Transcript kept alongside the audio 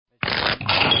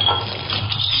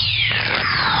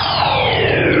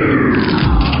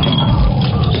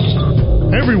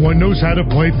everyone knows how to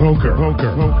play poker. But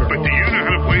do you know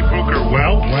how to play poker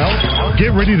well?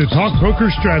 Get ready to talk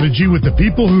poker strategy with the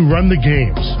people who run the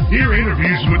games. Hear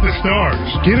interviews with the stars.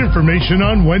 Get information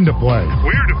on when to play,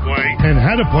 where to play, and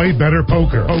how to play better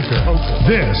poker.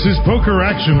 This is Poker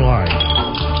Action Line,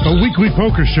 a weekly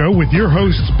poker show with your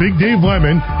hosts Big Dave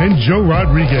Lemon and Joe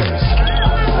Rodriguez.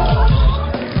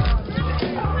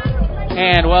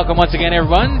 And welcome once again,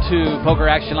 everyone, to Poker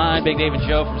Action Line. Big Dave and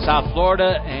Joe from South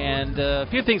Florida, and a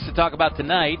few things to talk about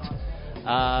tonight.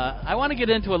 I want to get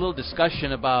into a little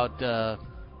discussion about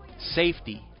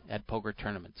safety at poker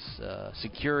tournaments,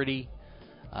 security,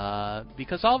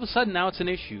 because all of a sudden now it's an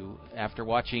issue after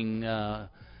watching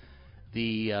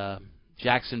the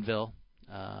Jacksonville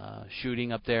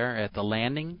shooting up there at the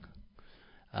Landing,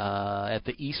 at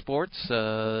the esports,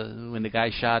 when the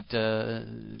guy shot...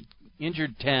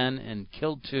 injured 10 and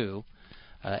killed 2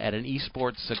 at an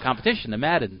esports competition, the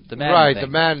Madden right, thing. The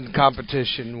Madden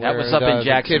competition. That was up in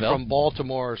Jacksonville. The kid from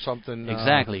Baltimore or something.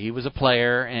 Exactly. He was a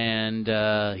player, and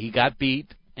he got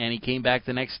beat, and he came back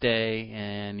the next day,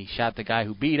 and he shot the guy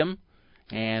who beat him,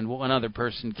 and one other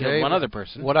person killed one other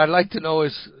person. What I'd like to know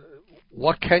is,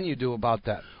 what can you do about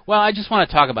that? Well, I just want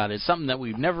to talk about it. It's something that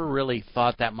we've never really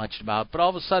thought that much about, but all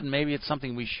of a sudden maybe it's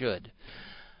something we should.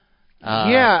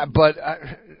 But...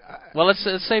 well, let's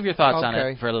save your thoughts on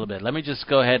it for a little bit. Let me just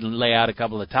go ahead and lay out a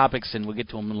couple of topics, and we'll get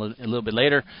to them a little bit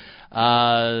later.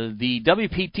 The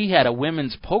WPT had a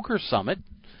women's poker summit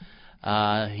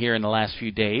here in the last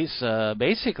few days,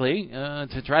 basically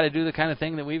to try to do the kind of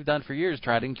thing that we've done for years,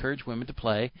 try to encourage women to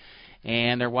play,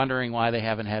 and they're wondering why they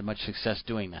haven't had much success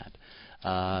doing that.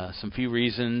 Some few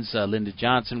reasons. Linda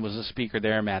Johnson was a speaker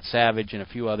there, Matt Savage, and a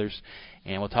few others,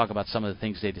 and we'll talk about some of the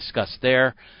things they discussed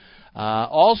there.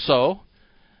 Also,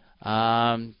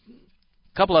 a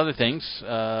couple other things.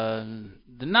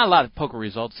 Not a lot of poker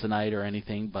results tonight or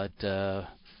anything, but there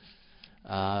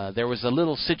was a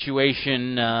little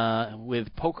situation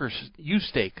with Poker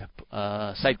U-Stake,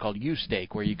 a site called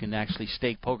U-Stake, where you can actually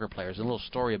stake poker players. A little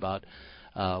story about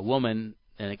a woman,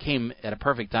 and it came at a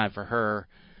perfect time for her,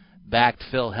 backed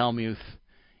Phil Hellmuth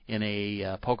in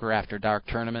a Poker After Dark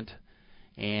tournament,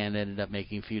 and ended up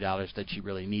making a few dollars that she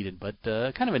really needed. But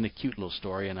kind of a cute little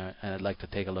story, and I'd like to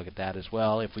take a look at that as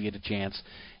well if we get a chance.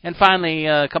 And finally,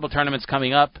 a couple tournaments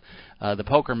coming up. The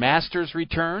Poker Masters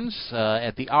returns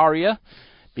at the Aria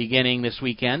beginning this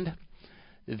weekend.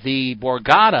 The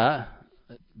Borgata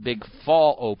Big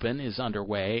Fall Open is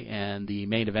underway, and the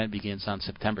main event begins on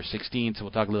September 16th, so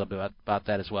we'll talk a little bit about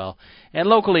that as well. And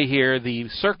locally here, the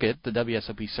circuit, the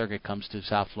WSOP circuit, comes to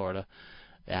South Florida,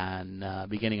 and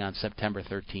beginning on September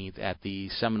 13th at the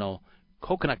Seminole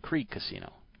Coconut Creek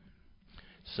Casino.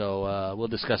 So we'll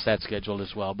discuss that schedule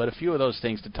as well. But a few of those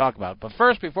things to talk about. But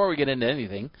first, before we get into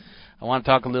anything, I want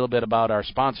to talk a little bit about our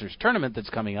sponsors tournament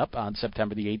that's coming up on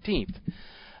September the 18th.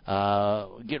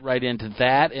 Get right into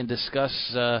that and discuss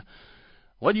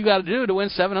what you got to do to win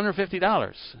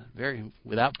 $750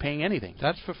 without paying anything.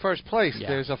 That's for first place. Yeah.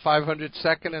 There's a 500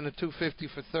 second and a 250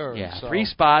 for third. Yeah, so. 3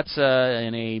 spots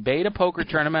in a beta poker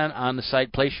tournament on the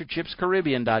site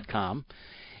PlaceYourChipsCaribbean.com.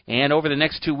 And over the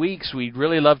next 2 weeks, we'd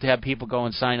really love to have people go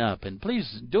and sign up. And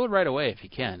please do it right away if you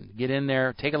can. Get in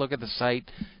there, take a look at the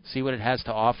site, see what it has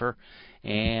to offer,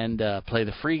 and play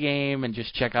the free game and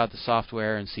just check out the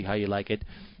software and see how you like it.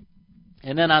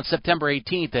 And then on September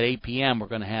 18th at 8 p.m., we're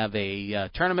going to have a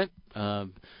tournament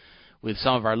with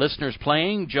some of our listeners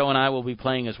playing. Joe and I will be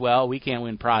playing as well. We can't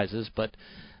win prizes, but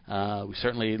we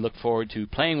certainly look forward to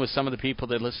playing with some of the people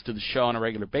that listen to the show on a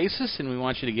regular basis, and we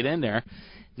want you to get in there.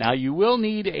 Now, you will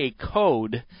need a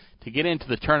code to get into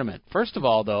the tournament. First of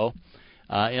all, though,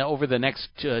 over the next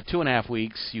 2.5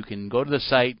 weeks, you can go to the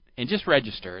site and just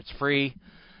register. It's free.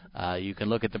 You can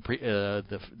look at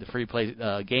the free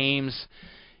play games.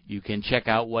 You can check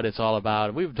out what it's all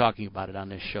about. We've been talking about it on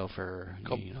this show for a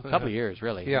couple of years,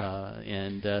 really. Yeah.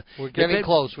 And we're getting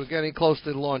close. We're getting close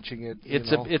to launching it.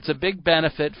 It's a big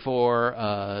benefit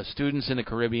for students in the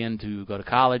Caribbean to go to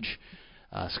college,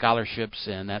 scholarships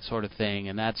and that sort of thing,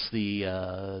 and that's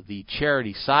the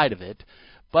charity side of it.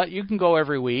 But you can go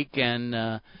every week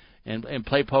and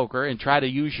play poker and try to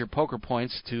use your poker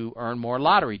points to earn more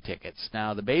lottery tickets.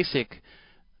 Now, the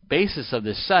basis of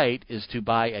this site is to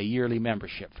buy a yearly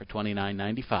membership for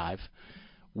 $29.95.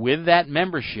 With that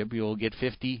membership, you'll get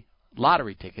 50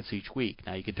 lottery tickets each week.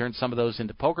 Now, you can turn some of those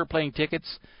into poker playing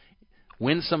tickets,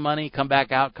 win some money, come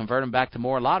back out, convert them back to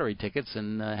more lottery tickets,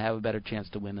 and have a better chance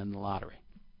to win in the lottery.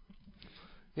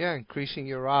 Yeah, increasing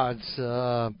your odds.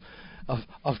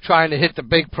 of trying to hit the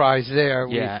big prize there.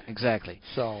 Exactly.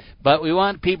 So, but we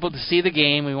want people to see the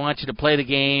game. We want you to play the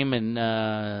game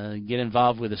and get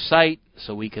involved with the site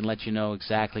so we can let you know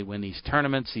exactly when these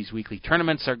weekly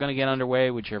tournaments are going to get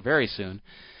underway, which are very soon.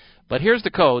 But here's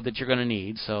the code that you're going to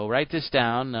need. So write this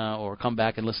down or come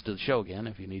back and listen to the show again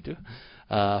if you need to.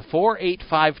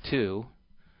 4852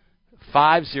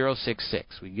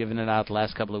 5066. We've given it out the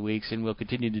last couple of weeks, and we'll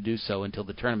continue to do so until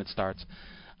the tournament starts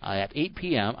at 8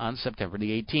 p.m. on September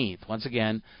the 18th. Once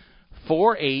again,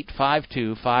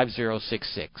 4852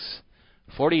 5066.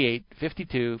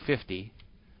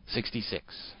 48525066.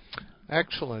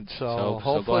 Excellent. So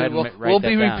hopefully go ahead and we'll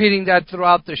be down. repeating that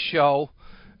throughout the show.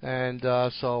 And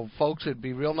so, folks, it'd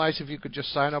be real nice if you could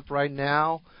just sign up right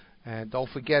now. And don't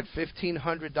forget,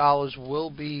 $1,500 will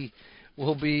be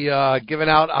given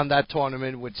out on that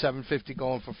tournament, with $750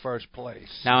 going for first place.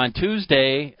 Now, on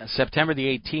Tuesday, September the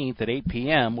 18th at 8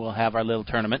 p.m., we'll have our little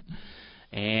tournament,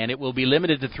 and it will be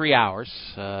limited to 3 hours.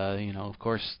 Of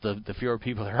course, the fewer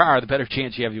people there are, the better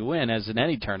chance you have to win, as in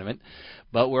any tournament.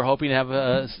 But we're hoping to have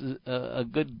a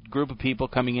good group of people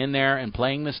coming in there and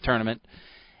playing this tournament,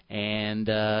 and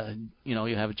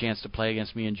you'll have a chance to play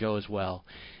against me and Joe as well.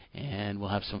 And we'll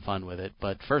have some fun with it.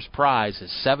 But first prize is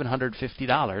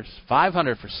 $750,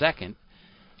 $500 for second,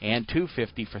 and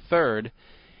 $250 for third.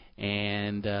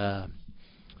 And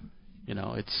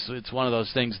it's one of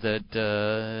those things that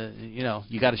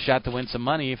you got a shot to win some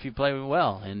money if you play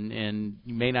well, and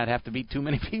you may not have to beat too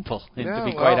many people. To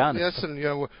be quite honest. Yes,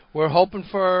 and we're hoping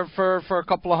for a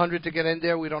couple of hundred to get in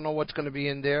there. We don't know what's going to be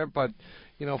in there, but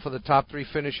for the top 3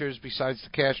 finishers, besides the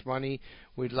cash money,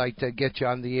 we'd like to get you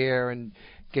on the air and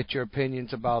get your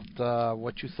opinions about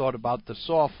what you thought about the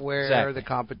software, exactly. the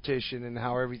competition, and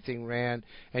how everything ran,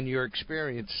 and your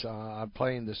experience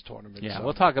playing this tournament. Yeah, so.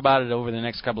 We'll talk about it over the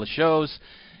next couple of shows,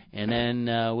 and then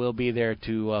we'll be there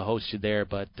to host you there.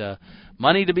 But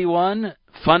money to be won,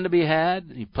 fun to be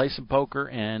had. You play some poker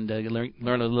and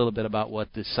learn a little bit about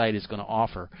what this site is going to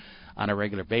offer on a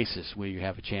regular basis, where you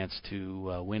have a chance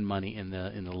to win money in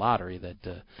the lottery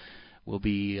that will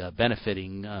be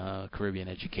benefiting Caribbean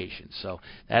education. So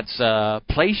that's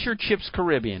Place Your Chips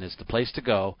Caribbean is the place to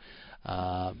go.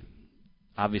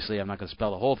 Obviously, I'm not going to spell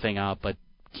the whole thing out, but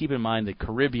keep in mind that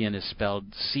Caribbean is spelled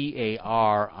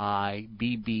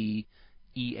Caribbean.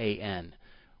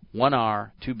 1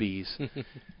 R, 2 B's,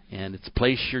 and it's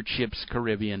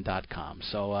placeyourchipscaribbean.com.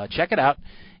 So check it out,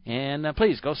 and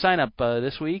please go sign up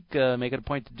this week. Make it a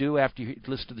point to do after you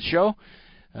listen to the show.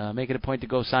 Make it a point to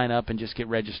go sign up and just get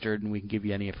registered, and we can give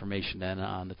you any information then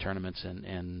on the tournaments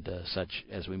and such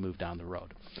as we move down the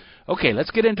road. Okay,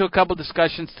 let's get into a couple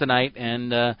discussions tonight.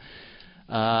 And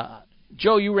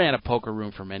Joe, you ran a poker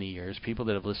room for many years. People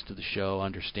that have listened to the show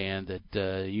understand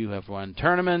that you have run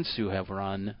tournaments, you have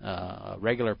run a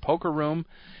regular poker room.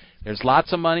 There's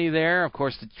lots of money there. Of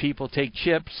course, the people take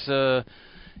chips. There's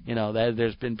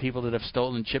been people that have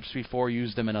stolen chips before,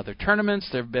 used them in other tournaments.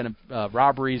 There have been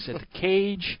robberies at the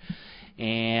cage,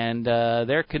 and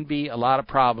there can be a lot of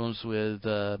problems with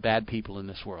bad people in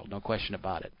this world, no question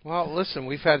about it. Well, listen,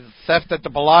 we've had theft at the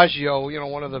Bellagio,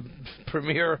 one of the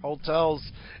premier hotels,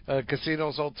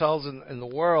 casinos, hotels in the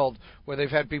world, where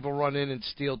they've had people run in and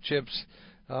steal chips.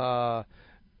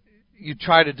 You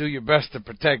try to do your best to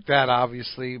protect that,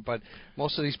 obviously, but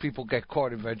most of these people get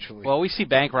caught eventually. Well, we see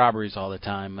bank robberies all the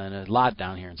time, and a lot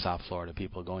down here in South Florida,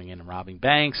 people going in and robbing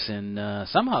banks, and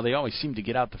somehow they always seem to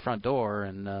get out the front door,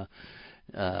 and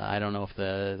I don't know if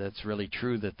that's really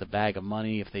true, that the bag of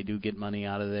money, if they do get money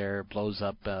out of there, blows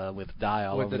up with dye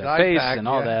all over their face and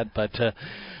all that, but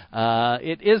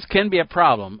it can be a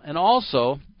problem. And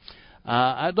also,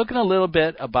 I'm looking a little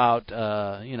bit about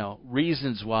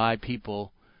reasons why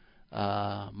people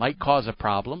might cause a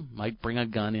problem, might bring a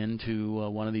gun into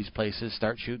one of these places,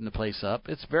 start shooting the place up.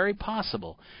 It's very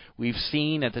possible. We've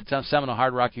seen at the Seminole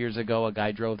Hard Rock years ago, a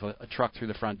guy drove a truck through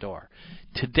the front door.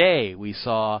 Today, we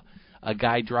saw a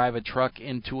guy drive a truck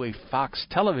into a Fox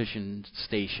television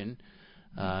station.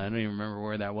 I don't even remember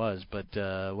where that was, but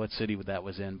what city that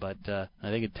was in, but I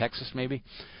think in Texas maybe.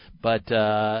 But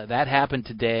that happened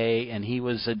today, and he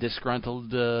was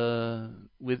disgruntled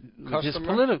with his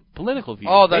political views.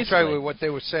 Oh, that's right, what they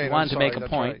were saying. He wanted to make a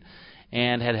point,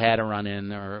 and had a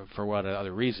run-in or for what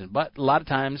other reason. But a lot of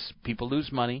times, people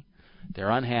lose money,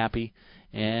 they're unhappy,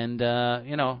 and,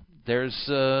 there's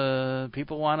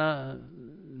people want to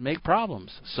make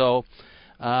problems. So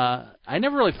I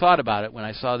never really thought about it when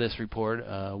I saw this report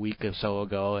a week or so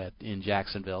ago in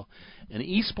Jacksonville. an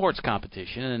esports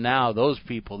competition, and now those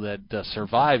people that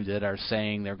survived it are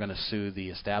saying they're going to sue the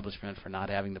establishment for not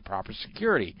having the proper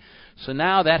security. So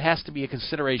now that has to be a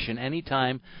consideration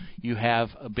anytime you have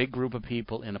a big group of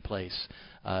people in a place.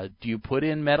 Do you put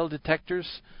in metal detectors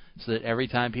so that every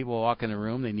time people walk in the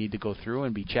room they need to go through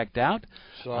and be checked out?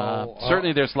 So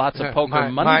certainly there's lots of poker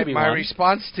money to be won. My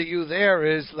response to you there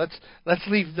is let's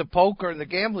leave the poker and the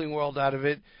gambling world out of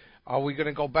it. Are we going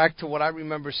to go back to what I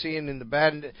remember seeing in the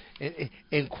bad,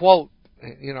 in quote,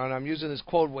 and I'm using this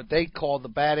quote, what they call the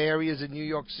bad areas in New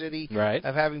York City, right,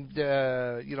 of having,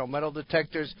 metal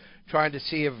detectors, trying to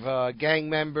see if gang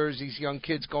members, these young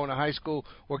kids going to high school,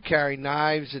 were carrying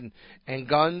knives and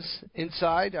guns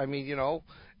inside. I mean,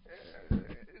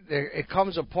 it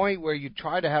comes a point where you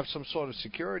try to have some sort of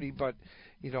security, but,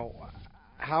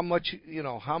 how much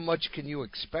can you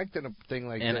expect in a thing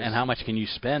like this? And how much can you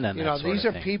spend on that these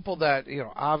are thing? people that,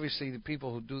 obviously the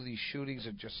people who do these shootings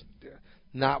are just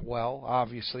not well,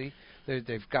 obviously.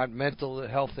 They've got mental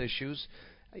health issues.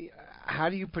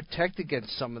 How do you protect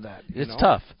against some of that? It's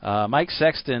tough. Mike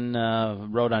Sexton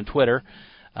wrote on Twitter,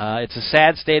 it's a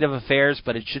sad state of affairs,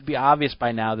 but it should be obvious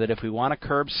by now that if we want to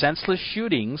curb senseless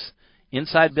shootings,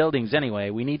 inside buildings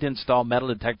anyway, we need to install metal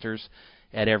detectors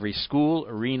at every school,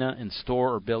 arena, and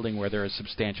store or building where there is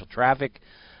substantial traffic.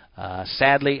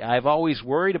 Sadly, I've always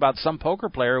worried about some poker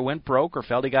player who went broke or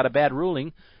felt he got a bad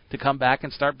ruling to come back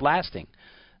and start blasting.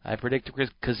 I predict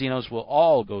casinos will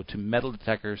all go to metal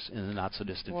detectors in the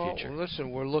not-so-distant future. Well,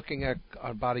 listen, we're looking at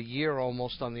about a year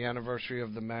almost on the anniversary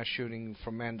of the mass shooting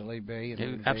from Mandalay Bay.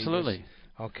 Absolutely. Vegas.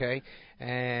 Okay.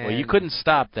 And you couldn't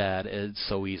stop that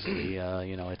so easily.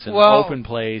 It's an open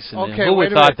place. And okay, who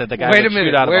would have thought that the guy would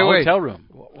shoot out of a hotel room?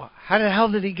 How the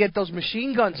hell did he get those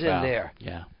machine guns in there?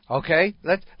 Yeah. Okay,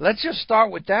 let's just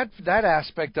start with that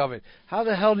aspect of it. How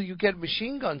the hell do you get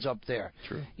machine guns up there?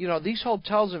 True. These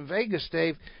hotels in Vegas,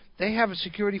 Dave, they have a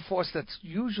security force that's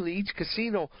usually each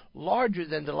casino larger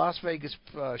than the Las Vegas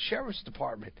Sheriff's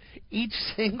Department. Each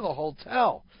single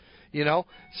hotel,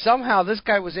 somehow this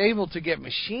guy was able to get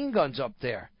machine guns up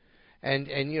there, and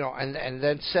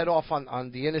then set off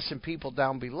on the innocent people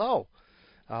down below.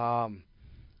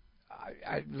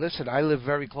 Listen, I live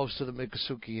very close to the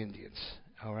Miccosukee Indians.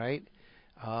 All right,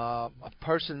 a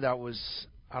person that was,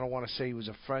 I don't want to say he was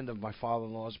a friend of my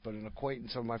father-in-law's, but an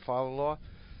acquaintance of my father-in-law,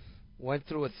 went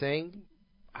through a thing.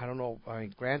 I don't know. I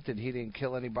mean, granted, he didn't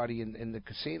kill anybody in the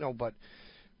casino, but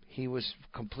he was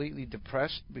completely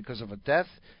depressed because of a death.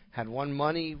 Had won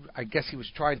money. I guess he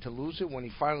was trying to lose it. When he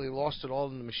finally lost it all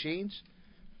in the machines,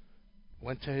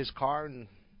 went to his car and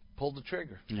pulled the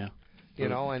trigger. Yeah.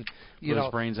 Blew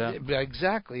his brains out.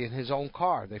 Exactly, in his own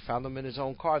car. They found him in his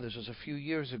own car. This was a few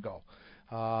years ago.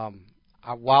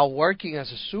 While working as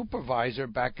a supervisor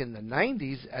back in the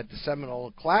 90s at the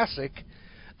Seminole Classic,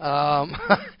 I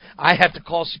had to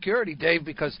call security, Dave,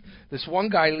 because this one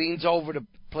guy leans over to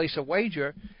place a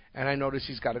wager, and I notice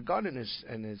he's got a gun in his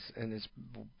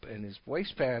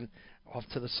waistband off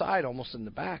to the side, almost in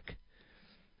the back.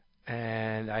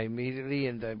 And I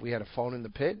immediately, we had a phone in the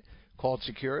pit, called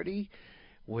security.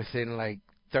 Within like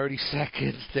 30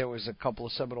 seconds, there was a couple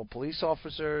of Seminole police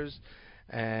officers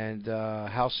and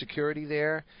house security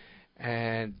there,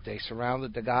 and they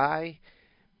surrounded the guy,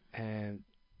 and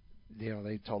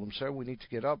they told him, "Sir, we need to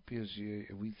get up because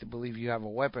we believe you have a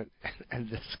weapon." And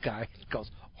this guy goes,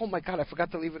 "Oh my God, I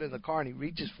forgot to leave it in the car," and he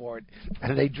reaches for it,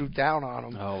 and they drew down on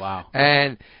him. Oh wow!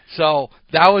 And so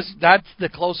that's the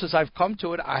closest I've come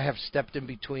to it. I have stepped in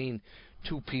between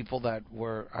two people that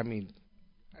were,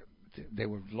 they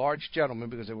were large gentlemen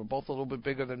because they were both a little bit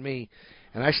bigger than me,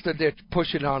 and I stood there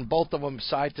pushing on both of them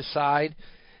side to side,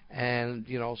 and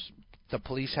the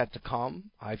police had to come.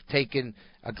 I've taken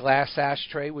a glass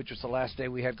ashtray, which was the last day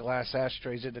we had glass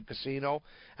ashtrays in the casino,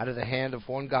 out of the hand of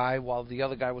one guy while the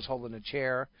other guy was holding a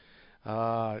chair.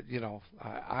 I've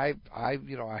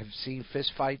seen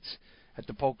fist fights at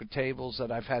the poker tables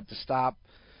that I've had to stop.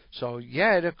 So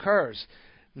yeah, it occurs.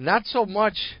 Not so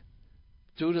much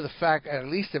due to the fact, at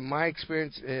least in my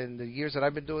experience in the years that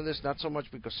I've been doing this, not so much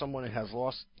because someone has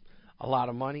lost a lot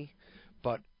of money,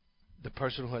 but the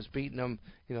person who has beaten them,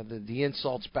 the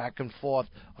insults back and forth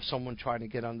of someone trying to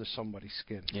get under somebody's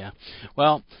skin. Yeah.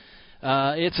 Well,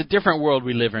 it's a different world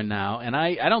we live in now, and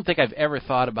I don't think I've ever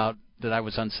thought about that I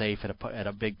was unsafe at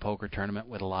a big poker tournament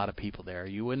with a lot of people there.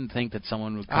 You wouldn't think that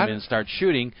someone would come in and start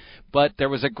shooting, but there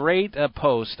was a great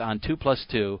post on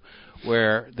 2+2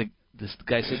 where this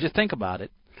guy said, just think about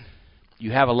it.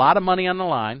 You have a lot of money on the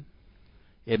line,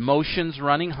 emotions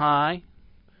running high,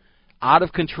 out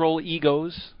of control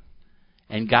egos,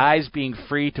 and guys being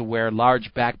free to wear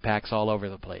large backpacks all over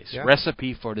the place. Yeah.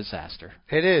 Recipe for disaster.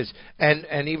 It is.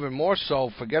 And even more so,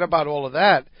 forget about all of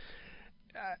that.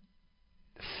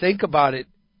 Think about it.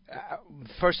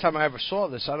 First time I ever saw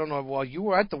this, I don't know, well, you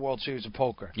were at the World Series of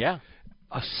Poker. Yeah.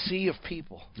 A sea of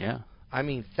people. Yeah. I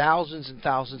mean, thousands and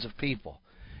thousands of people.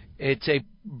 It's a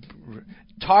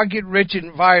target-rich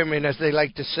environment, as they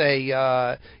like to say,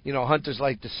 hunters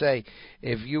like to say.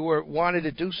 If you wanted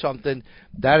to do something,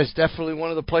 that is definitely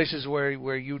one of the places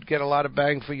where you'd get a lot of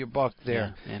bang for your buck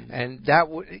there. Yeah, and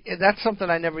that's something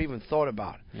I never even thought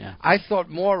about. Yeah. I thought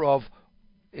more of,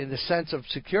 in the sense of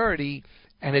security,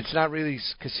 and it's not really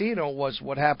casino, was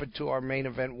what happened to our main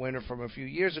event winner from a few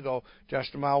years ago, Josh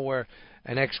Duhamel, where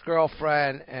an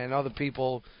ex-girlfriend and other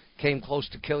people came close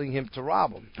to killing him to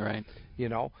rob him. Right.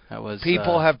 That was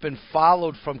people have been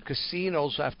followed from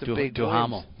casinos after big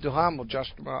Duhamel. wins. Duhamel,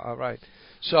 just right.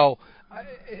 So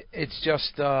it's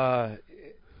just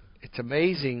it's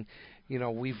amazing.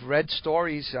 We've read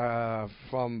stories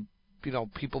from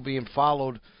people being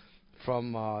followed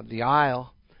from the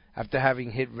Isle after having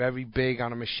hit very big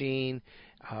on a machine.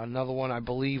 Another one, I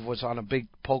believe, was on a big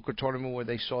poker tournament where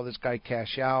they saw this guy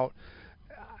cash out.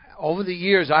 Over the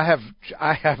years, I have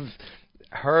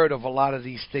heard of a lot of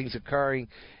these things occurring.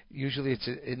 Usually it's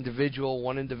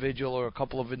one individual or a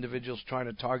couple of individuals trying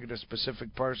to target a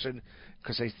specific person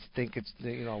because they think it's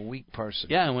a weak person.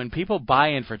 Yeah, and when people buy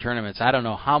in for tournaments, I don't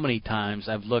know how many times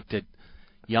I've looked at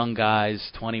young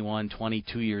guys, 21,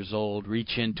 22 years old,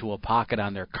 reach into a pocket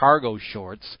on their cargo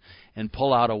shorts and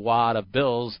pull out a wad of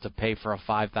bills to pay for a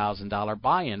 $5,000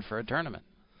 buy-in for a tournament.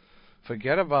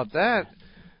 Forget about that.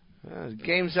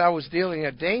 Games I was dealing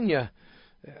at Dania,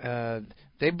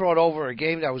 they brought over a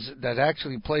game that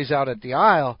actually plays out at the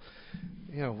Isle.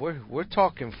 We're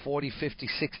talking $40,000, $50,000,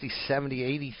 $60,000,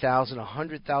 $70,000,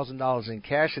 $80,000, $100,000 in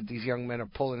cash that these young men are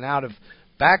pulling out of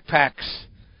backpacks,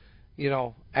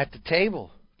 at the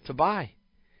table to buy.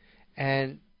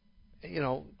 And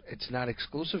it's not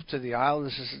exclusive to the Isle.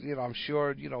 This is, I'm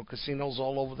sure, casinos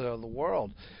all over the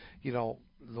world.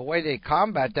 The way they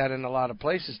combat that in a lot of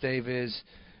places, Dave, is,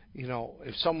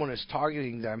 if someone is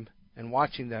targeting them and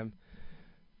watching them,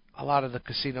 a lot of the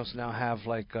casinos now have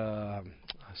like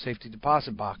safety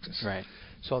deposit boxes. Right.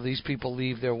 So these people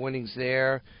leave their winnings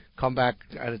there, come back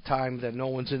at a time that no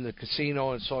one's in the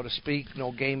casino, and so to speak,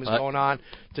 no game is going on,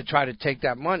 to try to take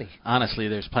that money. Honestly,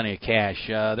 there's plenty of cash.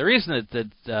 The reason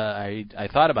that I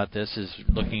thought about this is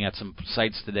looking at some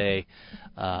sites today,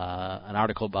 an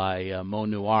article by Mo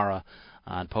Nuara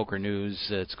on Poker News.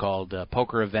 It's called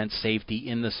Poker Event Safety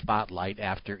in the Spotlight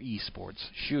After Esports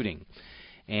Shooting.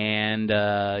 And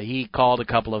he called a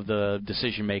couple of the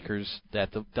decision makers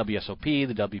at the WSOP,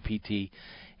 the WPT,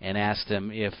 and asked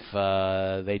them if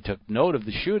they took note of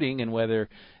the shooting and whether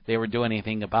they were doing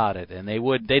anything about it. And they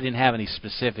didn't have any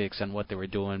specifics on what they were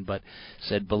doing, but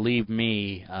said, believe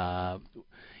me,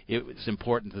 it was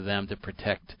important to them to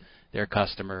protect their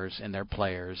customers and their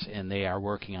players, and they are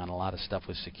working on a lot of stuff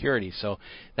with security. So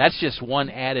that's just one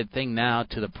added thing now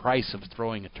to the price of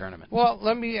throwing a tournament. Well,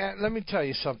 let me tell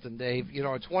you something, Dave.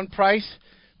 It's one price,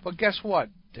 but guess what?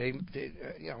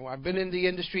 I've been in the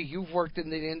industry. You've worked in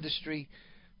the industry.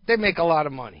 They make a lot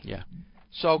of money. Yeah.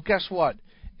 So guess what?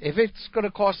 If it's going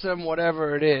to cost them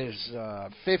whatever it is,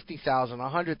 $50,000,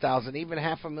 $100,000, even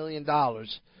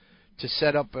 $500,000 to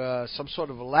set up some sort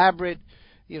of elaborate,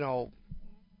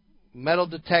 metal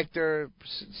detector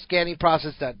scanning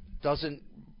process that doesn't,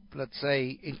 let's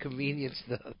say, inconvenience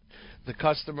the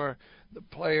customer, the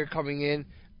player coming in,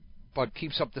 but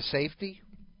keeps up the safety.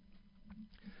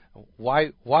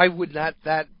 Why would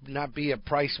that not be a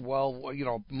price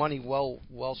money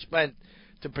well spent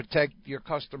to protect your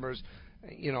customers?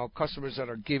 Customers that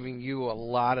are giving you a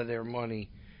lot of their money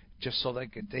just so they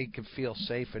can feel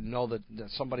safe and know that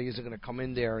somebody isn't going to come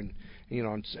in there and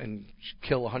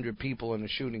kill 100 people in a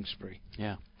shooting spree.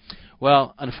 Yeah.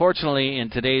 Well, unfortunately,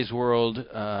 in today's world,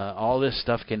 all this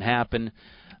stuff can happen.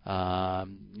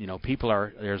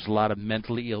 There's a lot of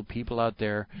mentally ill people out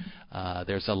there.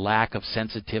 There's a lack of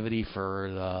sensitivity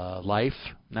for life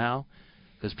now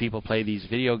because people play these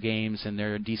video games and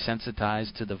they're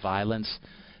desensitized to the violence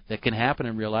that can happen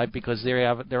in real life because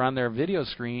they're on their video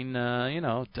screen,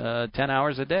 10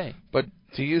 hours a day. But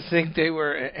do you think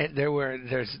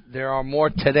there are more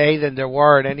today than there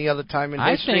were at any other time in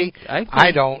history?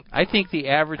 I don't. I think the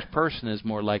average person is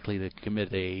more likely to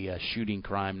commit a shooting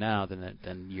crime now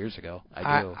than years ago.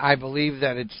 I do. I believe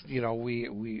that it's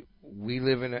we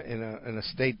live in a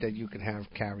state that you can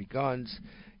carry guns.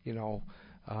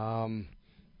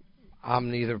 I'm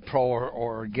neither pro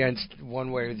or against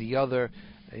one way or the other.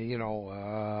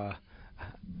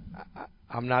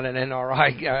 I'm not an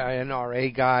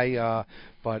NRA guy,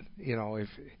 but if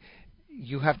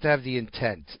you have to have the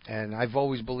intent, and I've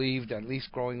always believed, at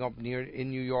least growing up in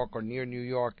New York or near New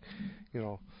York,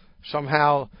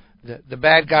 somehow the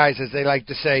bad guys, as they like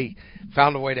to say,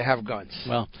 found a way to have guns.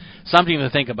 Well, something to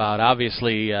think about.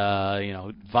 Obviously,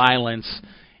 violence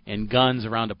and guns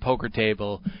around a poker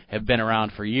table have been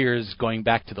around for years, going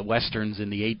back to the westerns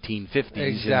in the 1850s.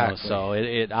 Exactly. So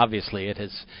it obviously it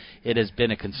has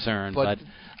been a concern, but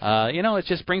it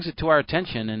just brings it to our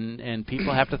attention, and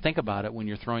people have to think about it when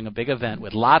you're throwing a big event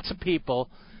with lots of people,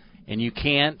 and you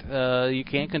can't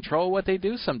control what they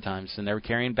do sometimes. And they're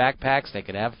carrying backpacks; they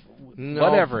could have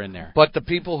whatever in there. But the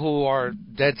people who are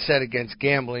dead set against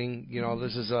gambling,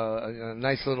 this is a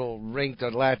nice little ring to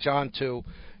latch on to.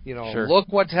 Sure. Look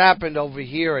what's happened over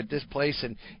here at this place,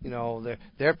 and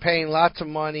they're paying lots of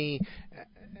money.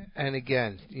 And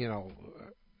again,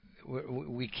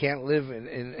 we can't live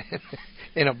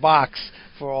in a box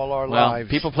for all our lives.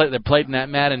 People that played in that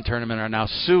Madden tournament are now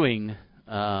suing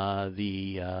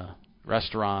the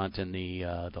restaurant and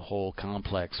the whole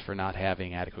complex for not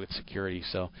having adequate security.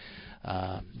 So,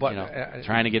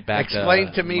 trying to get back.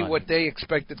 Explain to me what they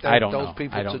expected those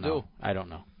people to do. I don't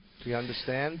know. You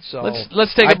understand? So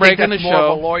let's take a break in the show. I think that's more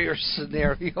of a lawyer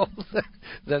scenario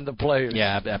than the players.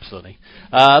 Yeah, absolutely.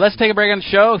 Let's take a break on the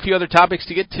show. A few other topics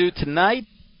to get to tonight,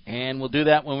 and we'll do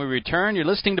that when we return. You're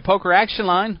listening to Poker Action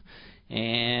Line,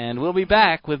 and we'll be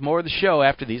back with more of the show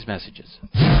after these messages.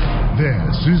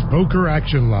 This is Poker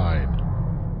Action Line.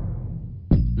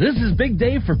 This is Big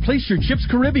Dave for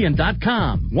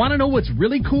PlaceYourChipsCaribbean.com. Want to know what's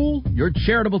really cool? Your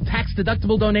charitable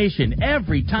tax-deductible donation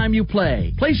every time you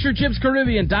play.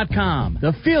 PlaceYourChipsCaribbean.com,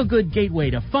 the feel-good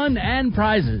gateway to fun and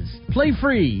prizes. Play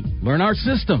free. Learn our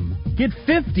system. Get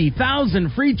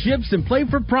 50,000 free chips and play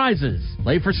for prizes.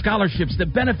 Play for scholarships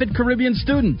that benefit Caribbean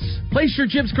students.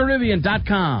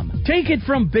 PlaceYourChipsCaribbean.com. Take it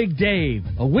from Big Dave.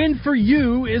 A win for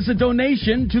you is a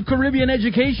donation to Caribbean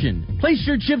education.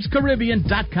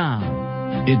 PlaceYourChipsCaribbean.com.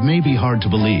 It may be hard to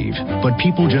believe, but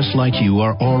people just like you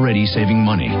are already saving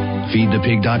money.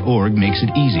 FeedThePig.org makes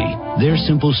it easy. Their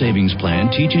simple savings plan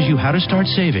teaches you how to start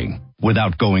saving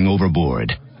without going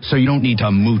overboard. So you don't need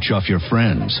to mooch off your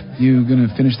friends. You gonna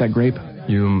finish that grape?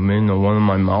 You mean the one in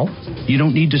my mouth? You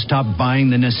don't need to stop buying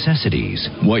the necessities.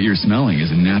 What you're smelling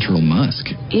is a natural musk.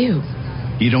 Ew.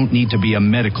 You don't need to be a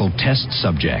medical test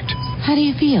subject. How do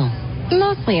you feel?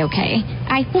 Mostly okay.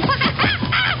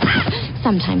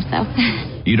 Sometimes, though.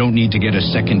 You don't need to get a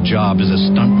second job as a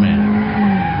stuntman.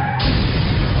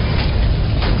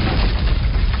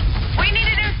 We need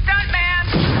a new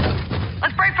stuntman.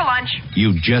 Let's break for lunch.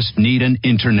 You just need an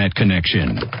internet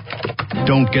connection.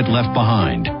 Don't get left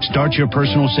behind. Start your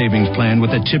personal savings plan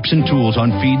with the tips and tools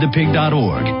on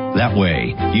FeedThePig.org. That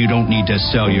way, you don't need to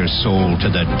sell your soul to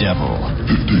the devil. $15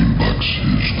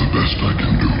 is the best I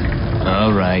can do.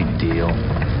 All right, deal.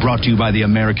 Brought to you by the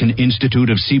American Institute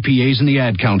of CPAs and the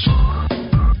Ad Council.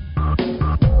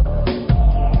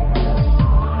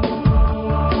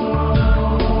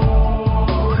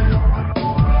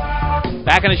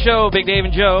 Back on the show, Big Dave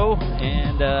and Joe,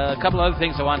 and a couple other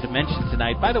things I wanted to mention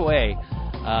tonight. By the way,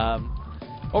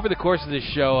 over the course of this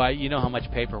show, you know how much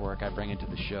paperwork I bring into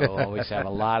the show. I always have a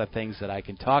lot of things that I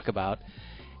can talk about.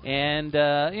 And,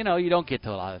 you don't get to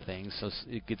a lot of things, so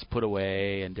it gets put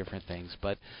away and different things.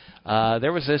 But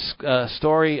there was this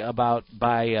story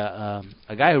by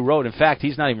a guy who wrote, in fact,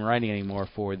 he's not even writing anymore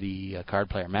for the Card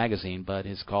Player magazine, but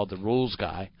he's called The Rules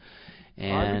Guy.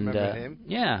 And, I remember him.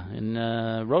 Yeah,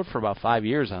 and wrote for about 5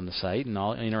 years on the site in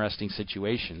all interesting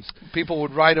situations. People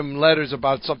would write him letters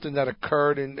about something that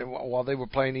occurred while they were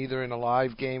playing either in a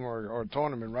live game or a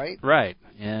tournament, right? Right,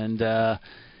 and... a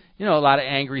lot of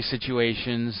angry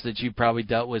situations that you probably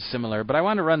dealt with similar. But I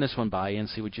wanted to run this one by you and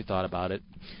see what you thought about it.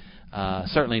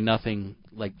 Certainly nothing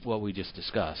like what we just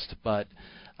discussed. But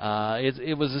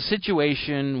it was a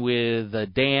situation with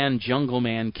Dan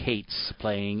Jungleman Cates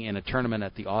playing in a tournament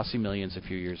at the Aussie Millions a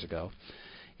few years ago.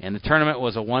 And the tournament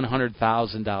was a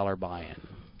 $100,000 buy-in.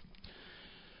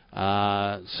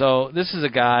 So this is a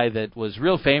guy that was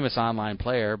real famous online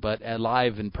player, but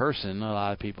live in person, a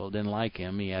lot of people didn't like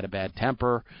him. He had a bad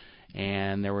temper,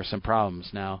 and there were some problems.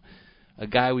 Now, a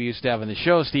guy we used to have on the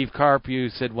show, Steve Karp, you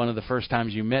said one of the first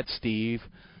times you met Steve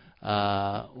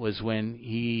was when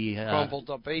he crumpled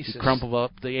up aces. He crumpled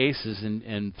up the aces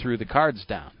and threw the cards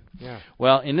down. Yeah.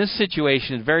 Well, in this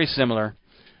situation, very similar.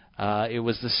 It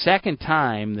was the second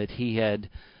time that he had,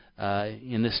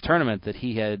 in this tournament, that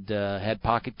he had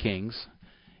pocket kings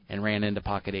and ran into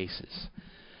pocket aces.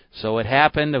 So it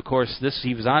happened, of course,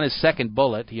 he was on his second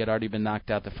bullet. He had already been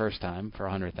knocked out the first time for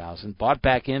 $100,000, bought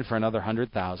back in for another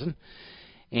 $100,000,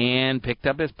 and picked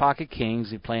up his pocket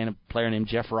kings. He playing a player named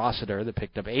Jeff Rossiter that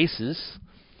picked up aces.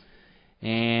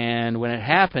 And when it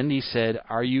happened, he said,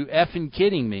 "Are you effing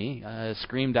kidding me?"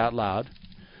 Screamed out loud.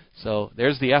 So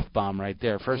there's the F-bomb right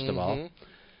there, first of all.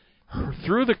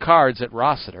 Threw the cards at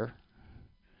Rossiter,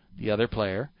 the other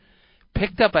player,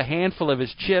 picked up a handful of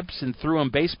his chips and threw him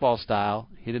baseball style,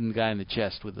 hitting the guy in the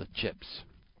chest with the chips.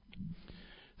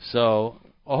 So,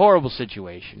 a horrible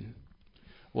situation.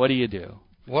 What do you do?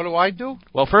 What do I do?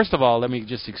 Well, first of all, let me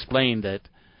just explain that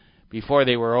before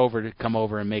they were over to come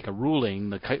over and make a ruling,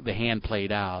 the hand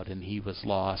played out, and he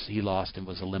lost and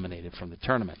was eliminated from the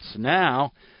tournament. So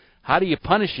now, how do you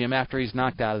punish him after he's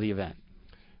knocked out of the event?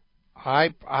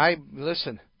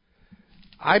 Listen.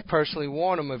 I personally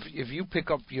warn him if you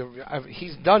pick up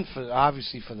he's done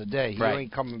obviously for the day. He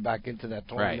ain't coming back into that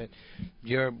tournament.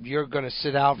 Right. You're going to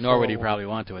sit out. Nor would he probably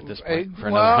want to at this point for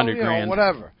another $100,000.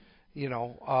 Whatever.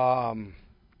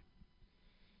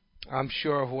 I'm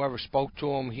sure whoever spoke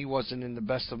to him, he wasn't in the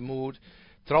best of mood.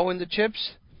 Throwing the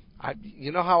chips,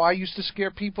 you know how I used to scare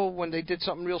people when they did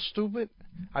something real stupid?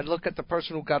 I'd look at the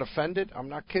person who got offended. I'm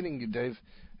not kidding you, Dave.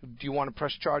 Do you want to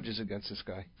press charges against this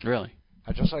guy? Really?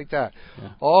 Just like that.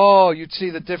 Yeah. Oh, you'd see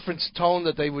the different tone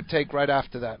that they would take right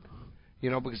after that.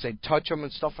 Because they'd touch him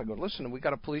and stuff. I go, listen, we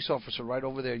got a police officer right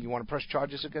over there. You want to press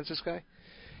charges against this guy?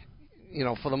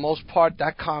 For the most part,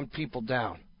 that calmed people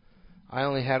down. I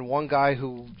only had one guy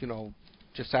who,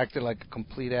 just acted like a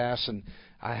complete ass, and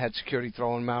I had security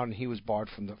throwing him out, and he was barred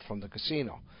from the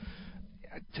casino.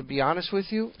 To be honest with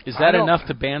you, is that enough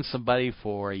to ban somebody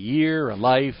for a year, a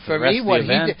life, for the rest me, of the what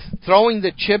event? He did, throwing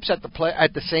the chips at the player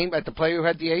who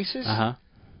had the aces.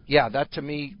 Yeah, that to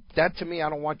me, I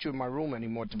don't want you in my room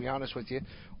anymore. To be honest with you,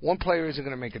 one player isn't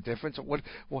going to make a difference.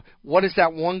 What is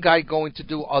that one guy going to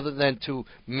do other than to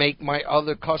make my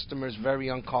other customers very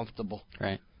uncomfortable?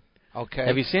 Right. Okay.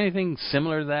 Have you seen anything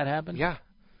similar to that happen? Yeah.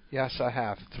 Yes, I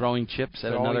have. Throwing chips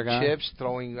at another guy?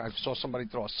 I saw somebody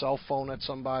throw a cell phone at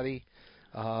somebody.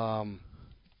 Like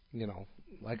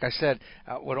I said,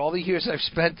 with all the years I've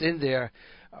spent in there,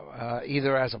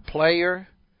 either as a player,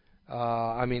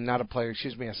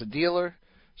 as a dealer,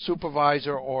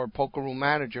 supervisor, or poker room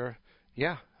manager,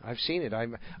 yeah, I've seen it.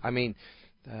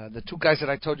 The two guys that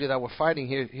I told you that were fighting,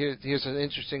 here's an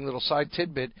interesting little side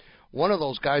tidbit. One of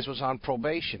those guys was on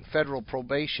probation, federal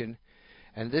probation,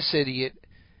 and this idiot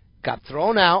got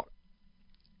thrown out,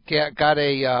 got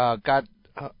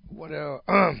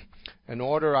an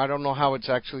order. I don't know how it's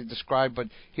actually described, but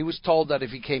he was told that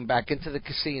if he came back into the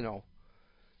casino,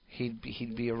 he'd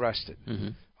be arrested.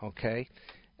 Mm-hmm. Okay,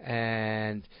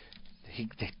 and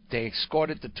they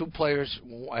escorted the two players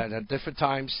at different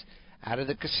times out of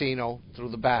the casino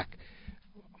through the back.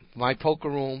 My poker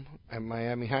room at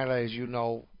Miami Highlight, as you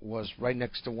know, was right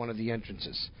next to one of the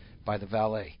entrances by the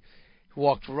valet. He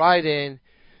walked right in.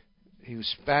 He was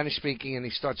Spanish speaking, and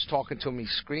he starts talking to me,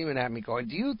 screaming at me, going,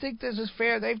 "Do you think this is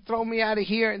fair? They've thrown me out of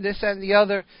here, and this and the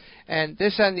other, and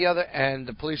this and the other." And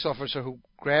the police officer who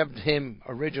grabbed him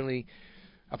originally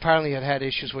apparently had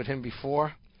issues with him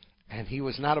before, and he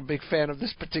was not a big fan of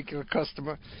this particular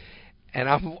customer. And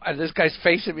this guy's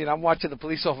facing me, and I'm watching the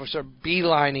police officer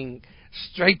beelining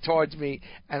straight towards me.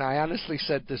 And I honestly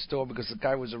said this to him because the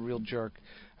guy was a real jerk.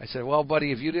 I said, "Well,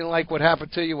 buddy, if you didn't like what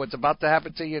happened to you, what's about to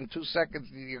happen to you in 2 seconds,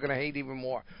 you're going to hate even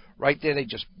more." Right there, they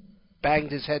just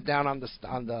banged his head down on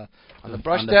the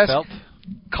brush desk, felt.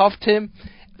 Cuffed him,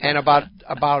 and about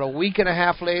a week and a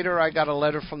half later, I got a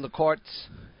letter from the courts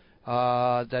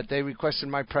that they requested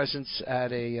my presence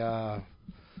at a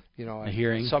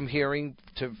hearing,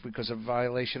 because of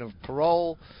violation of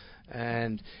parole,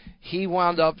 and he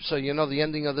wound up. So the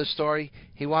ending of this story.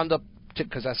 He wound up.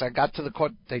 Because as I got to the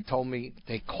court, they called me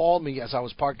as I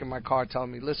was parking my car, telling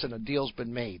me, "Listen, a deal's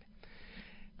been made."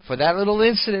 For that little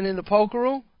incident in the poker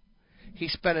room, he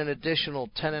spent an additional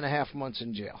 10.5 months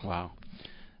in jail. Wow,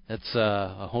 that's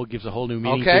gives a whole new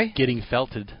meaning to getting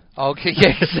felted. Okay,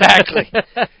 yeah, exactly,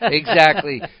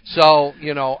 exactly. So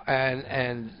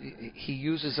and he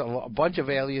uses a bunch of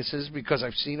aliases because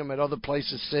I've seen him at other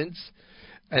places since,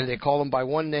 and they call him by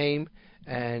one name,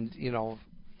 and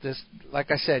this,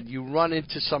 like I said, you run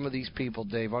into some of these people,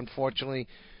 Dave. Unfortunately,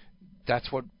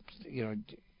 that's what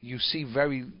you see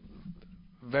very,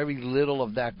 very little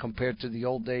of that compared to the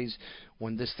old days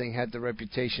when this thing had the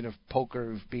reputation of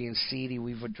poker of being seedy.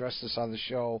 We've addressed this on the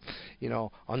show.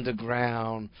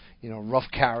 Underground, rough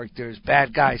characters,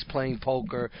 bad guys playing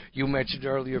poker. You mentioned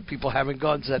earlier people having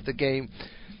guns at the game.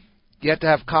 You have to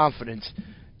have confidence.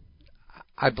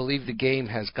 I believe the game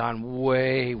has gone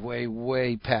way, way,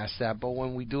 way past that. But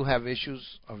when we do have issues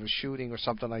of a shooting or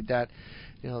something like that,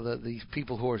 these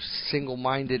people who are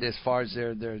single-minded as far as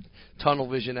their tunnel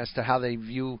vision as to how they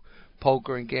view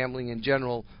poker and gambling in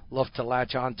general, love to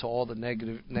latch on to all the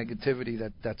negativity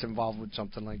that's involved with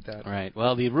something like that. Right.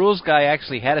 Well, the rules guy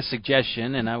actually had a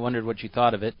suggestion, and I wondered what you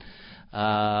thought of it.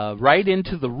 Write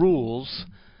into the rules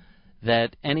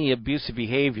that any abusive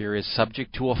behavior is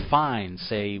subject to a fine,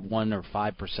 say 1 or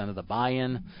 5% of the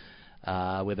buy-in,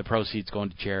 with the proceeds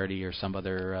going to charity or some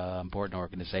other important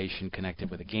organization connected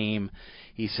with a game.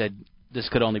 He said this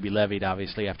could only be levied,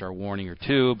 obviously, after a warning or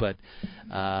two, but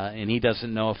and he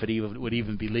doesn't know if it would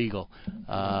even be legal.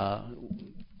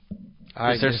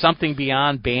 Is there something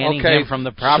beyond banning him from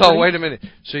the property? So wait a minute.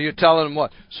 So you're telling them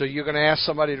what? So you're going to ask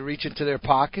somebody to reach into their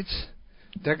pockets?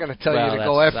 They're going to tell you to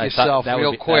go F yourself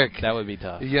real quick. That would be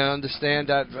tough. You understand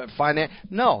that?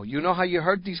 No. You know how you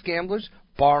hurt these gamblers?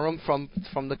 Borrow them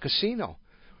from the casino.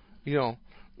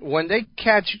 When they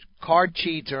catch card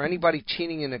cheats or anybody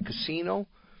cheating in a casino,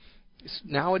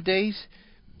 nowadays,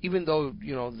 even though,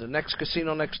 the next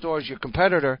casino next door is your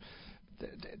competitor,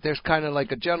 there's kind of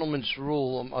like a gentleman's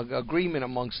rule, agreement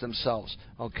amongst themselves,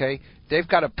 okay? They've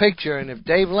got a picture, and if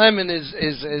Dave Lemon is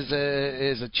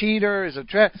a cheater, is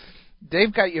a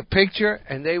they've got your picture,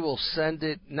 and they will send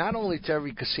it not only to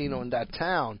every casino in that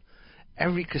town,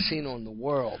 every casino in the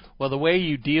world. Well, the way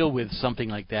you deal with something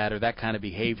like that or that kind of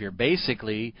behavior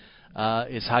basically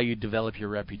is how you develop your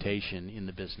reputation in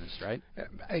the business, right?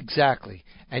 Exactly.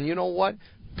 And you know what?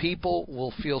 People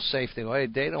will feel safe. They go, hey,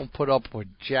 they don't put up with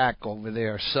Jack over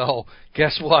there, so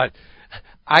guess what?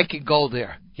 I could go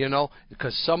there,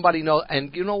 because somebody knows.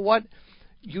 And you know what?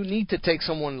 You need to take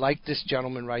someone like this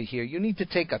gentleman right here. You need to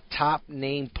take a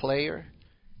top-name player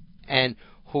and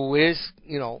who is,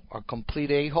 a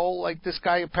complete a-hole like this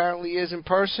guy apparently is in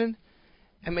person,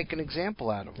 and make an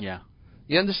example out of him. Yeah.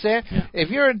 You understand? Yeah. If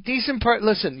you're a decent person,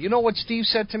 listen, you know what Steve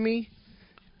said to me?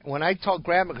 When I grabbed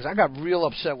him, because I got real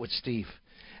upset with Steve.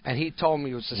 And he told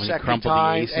me it was the second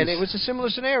time, and it was a similar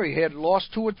scenario. He had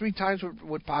lost 2 or 3 times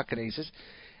with pocket aces.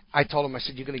 I told him, I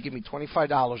said, you're going to give me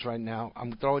 $25 right now.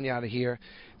 I'm throwing you out of here.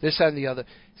 This and the other.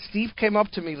 Steve came up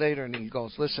to me later and he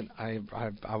goes, listen, I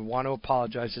want to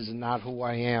apologize. This is not who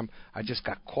I am. I just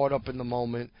got caught up in the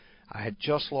moment. I had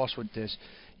just lost with this.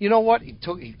 You know what?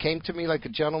 He came to me like a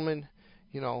gentleman,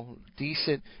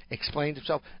 decent, explained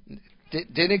himself.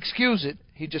 Didn't excuse it.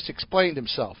 He just explained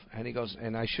himself. And he goes,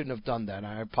 and I shouldn't have done that.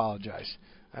 I apologize.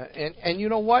 And you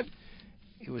know what?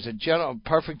 He was a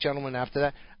perfect gentleman after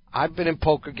that. I've been in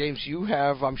poker games. You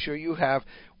have. I'm sure you have.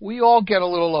 We all get a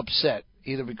little upset,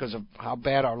 either because of how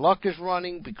bad our luck is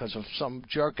running, because of some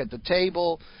jerk at the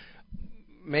table.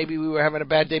 Maybe we were having a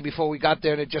bad day before we got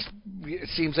there, and it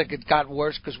seems like it got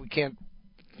worse because we can't,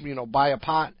 buy a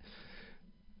pot.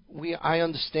 I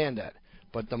understand that.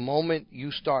 But the moment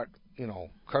you start,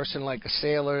 cursing like a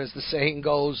sailor, as the saying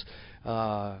goes,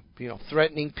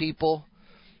 threatening people,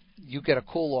 you get a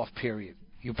cool-off period.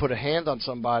 You put a hand on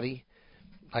somebody.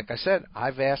 Like I said,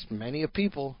 I've asked many of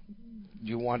people, do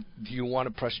you want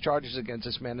to press charges against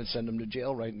this man and send him to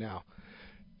jail right now?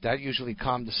 That usually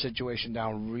calmed the situation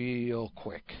down real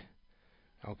quick.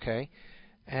 Okay?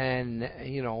 And,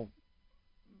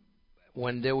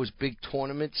 when there was big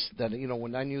tournaments, that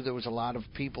when I knew there was a lot of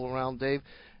people around, Dave,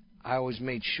 I always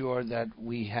made sure that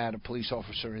we had a police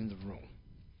officer in the room.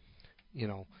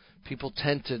 People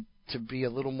tend to be a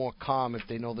little more calm if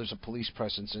they know there's a police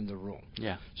presence in the room.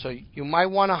 Yeah. So you might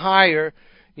want to hire,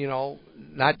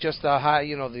 not just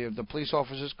the police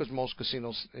officers, because most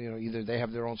casinos, either they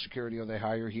have their own security or they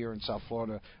hire here in South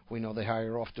Florida. We know they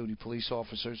hire off-duty police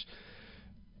officers.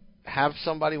 Have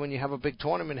somebody, when you have a big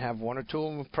tournament, have 1 or 2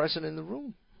 of them present in the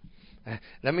room.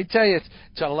 Let me tell you,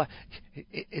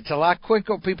 it's a lot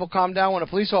quicker. People calm down when a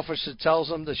police officer tells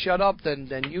them to shut up than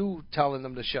you telling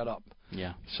them to shut up.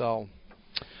 Yeah. So.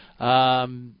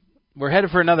 We're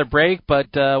headed for another break, but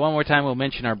one more time we'll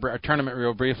mention our tournament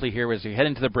real briefly here as we head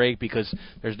into the break, because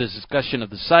there's this discussion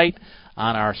of the site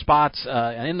on our spots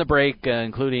in the break,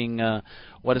 including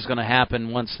what is going to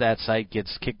happen once that site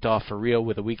gets kicked off for real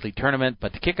with a weekly tournament.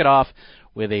 But to kick it off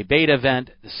with a beta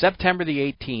event, September the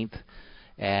 18th,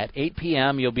 at 8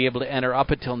 p.m., you'll be able to enter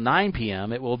up until 9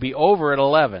 p.m. It will be over at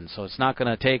 11, so it's not going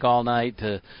to take all night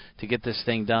to get this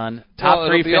thing done. Top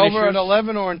 3 finishers. It'll be over at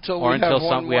 11 or until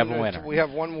we have a winner. We have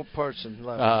one person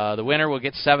left. The winner will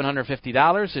get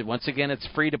 $750. Once again, it's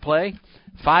free to play.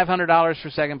 $500 for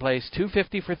second place,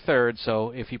 $250 for third. So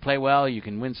if you play well, you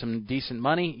can win some decent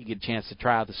money. You get a chance to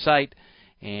try out the site.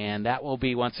 And that will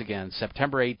be, once again,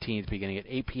 September 18th, beginning at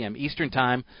 8 p.m. Eastern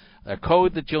Time a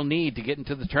code that you'll need to get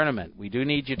into the tournament. We do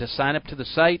need you to sign up to the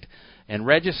site and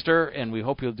register, and we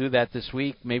hope you'll do that this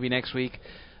week, maybe next week,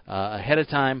 ahead of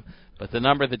time. But the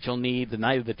number that you'll need the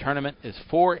night of the tournament is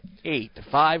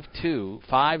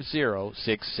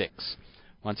 48525066.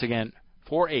 Once again,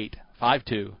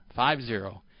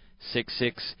 48525066.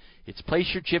 It's Place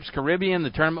Your Chips Caribbean.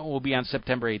 The tournament will be on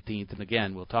September 18th. And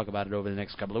again, we'll talk about it over the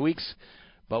next couple of weeks.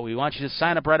 But we want you to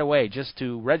sign up right away just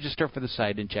to register for the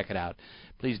site and check it out.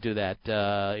 Please do that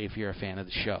if you're a fan of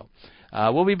the show.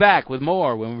 We'll be back with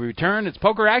more when we return. It's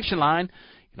Poker Action Line.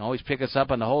 You can always pick us up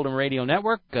on the Hold'em Radio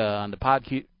Network, on the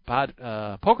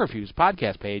Poker Fuse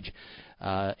podcast page.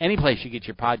 Any place you get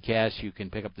your podcasts, you can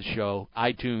pick up the show.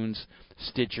 iTunes,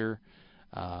 Stitcher,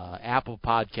 Apple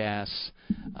Podcasts,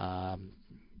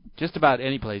 just about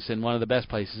any place. And one of the best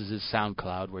places is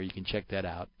SoundCloud, where you can check that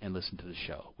out and listen to the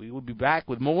show. We will be back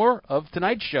with more of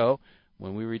tonight's show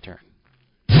when we return.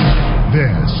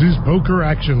 This is Poker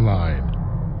Action Line.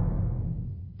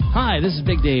 Hi, this is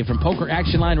Big Dave from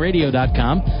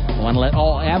PokerActionLineRadio.com. I want to let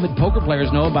all avid poker players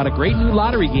know about a great new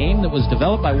lottery game that was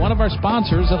developed by one of our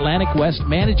sponsors, Atlantic West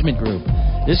Management Group.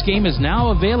 This game is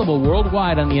now available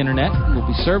worldwide on the Internet and will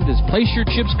be served as Place Your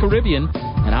Chips Caribbean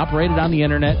and operated on the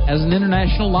Internet as an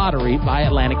international lottery by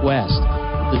Atlantic West.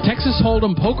 The Texas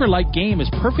Hold'em poker-like game is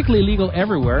perfectly legal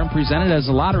everywhere and presented as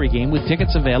a lottery game with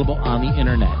tickets available on the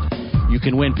Internet. You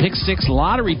can win Pick 6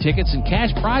 lottery tickets and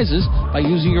cash prizes by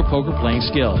using your poker playing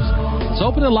skills. It's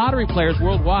open to lottery players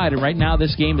worldwide, and right now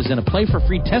this game is in a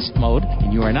play-for-free test mode,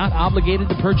 and you are not obligated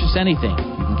to purchase anything.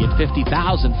 You can get 50,000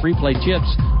 free play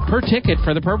chips per ticket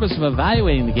for the purpose of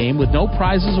evaluating the game with no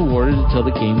prizes awarded until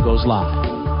the game goes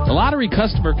live. The lottery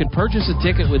customer can purchase a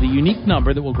ticket with a unique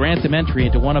number that will grant them entry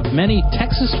into one of many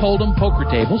Texas Hold'em poker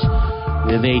tables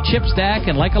with a chip stack,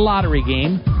 and like a lottery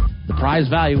game, the prize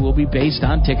value will be based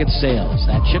on ticket sales.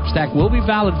 That chip stack will be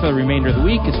valid for the remainder of the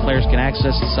week, as players can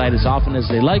access the site as often as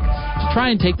they like to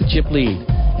try and take the chip lead.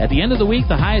 At the end of the week,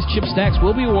 the highest chip stacks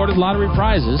will be awarded lottery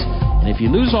prizes, and if you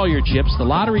lose all your chips, the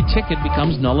lottery ticket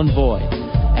becomes null and void.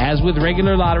 As with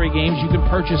regular lottery games, you can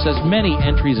purchase as many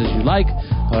entries as you like.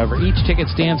 However, each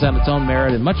ticket stands on its own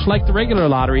merit, and much like the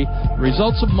regular lottery, the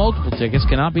results of multiple tickets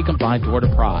cannot be combined toward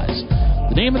a prize.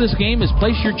 The name of this game is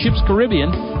Place Your Chips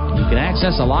Caribbean, and you can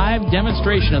access a live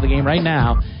demonstration of the game right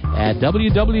now at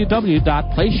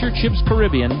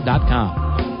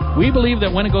www.placeyourchipscaribbean.com. We believe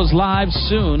that when it goes live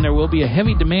soon, there will be a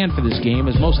heavy demand for this game,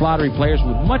 as most lottery players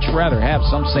would much rather have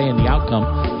some say in the outcome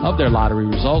of their lottery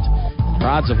result.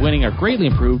 Their odds of winning are greatly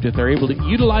improved if they're able to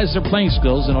utilize their playing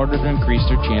skills in order to increase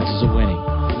their chances of winning.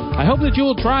 I hope that you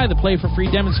will try the Play for Free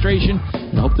demonstration,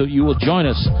 and hope that you will join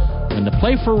us when the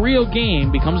Play for Real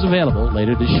game becomes available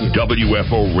later this year.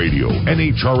 WFO Radio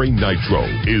NHRA Nitro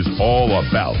is all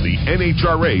about the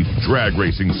NHRA Drag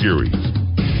Racing Series.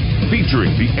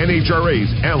 Featuring the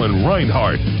NHRA's Alan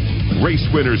Reinhart. Race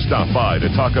winners stop by to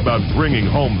talk about bringing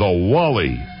home the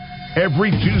Wally.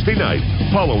 Every Tuesday night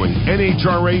following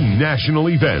NHRA national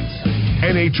events.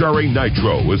 NHRA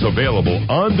Nitro is available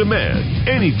on demand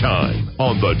anytime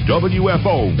on the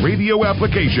WFO radio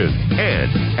application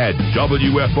and at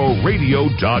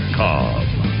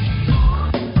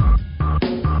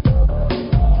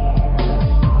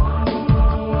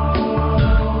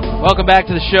WFOradio.com. Welcome back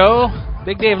to the show.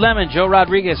 Big Dave Lemon, Joe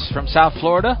Rodriguez from South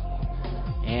Florida.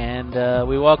 And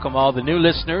we welcome all the new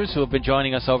listeners who have been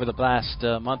joining us over the last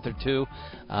month or two.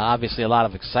 Obviously, a lot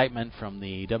of excitement from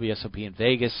the WSOP in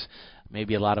Vegas.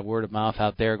 Maybe a lot of word of mouth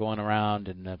out there going around,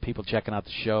 and people checking out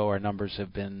the show. Our numbers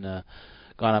have been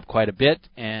gone up quite a bit,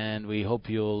 and we hope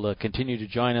you'll continue to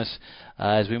join us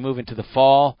as we move into the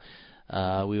fall.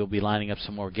 We will be lining up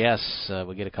some more guests.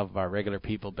 We'll get a couple of our regular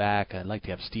people back. I'd like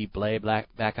to have Steve Blay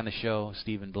back on the show,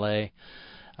 Stephen Blay.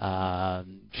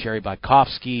 Sherry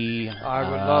Bajkowski,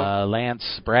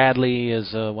 Lance Bradley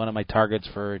is one of my targets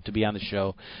to be on the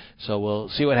show. So we'll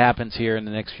see what happens here in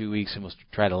the next few weeks, and we'll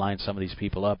try to line some of these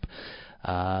people up.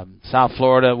 South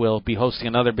Florida will be hosting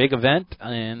another big event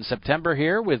in September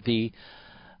here with the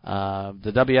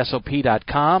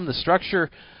WSOP.com. The structure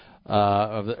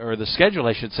or the schedule,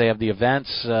 I should say, of the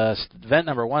events. Event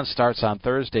number 1 starts on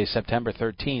Thursday, September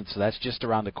 13th, so that's just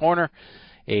around the corner.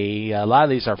 A lot of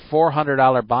these are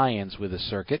 $400 buy-ins with the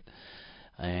circuit,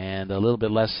 and a little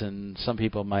bit less than some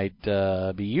people might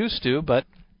be used to, but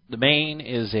the main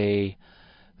is a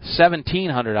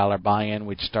 $1,700 buy-in,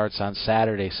 which starts on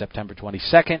Saturday, September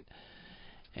 22nd,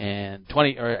 and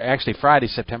Friday,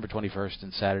 September 21st,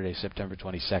 and Saturday, September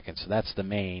 22nd. So that's the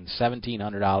main,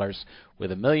 $1,700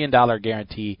 with $1 million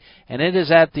guarantee, and it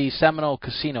is at the Seminole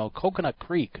Casino, Coconut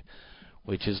Creek,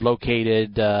 which is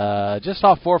located just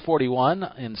off 441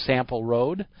 in Sample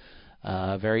Road.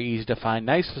 Very easy to find.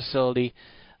 Nice facility.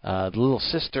 The little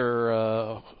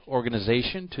sister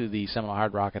organization to the Seminole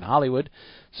Hard Rock in Hollywood.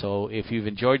 So if you've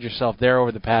enjoyed yourself there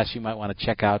over the past, you might want to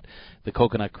check out the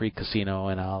Coconut Creek Casino,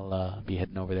 and I'll be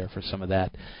heading over there for some of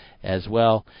that as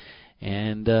well.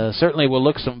 And certainly we'll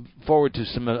look forward to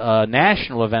some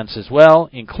national events as well,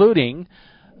 including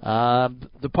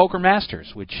the Poker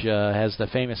Masters, which has the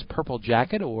famous purple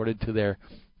jacket awarded to their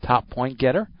top point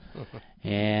getter.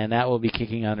 And that will be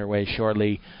kicking underway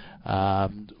shortly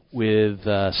with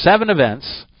 7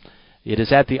 events. It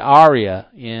is at the Aria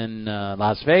in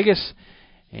Las Vegas.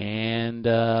 And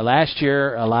last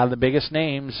year, a lot of the biggest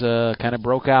names kind of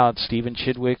broke out. Stephen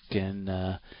Chidwick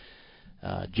and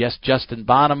Justin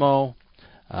Bonomo.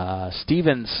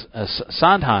 Steven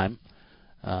Sondheim.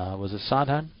 Was it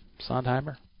Sondheim?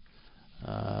 Sondheimer?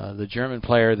 The German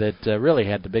player that really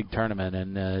had the big tournament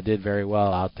and did very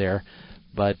well out there.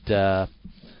 But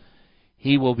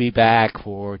he will be back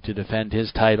to defend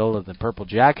his title of the Purple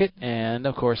Jacket. And,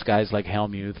 of course, guys like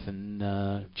Helmuth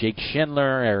and Jake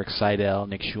Schindler, Eric Seidel,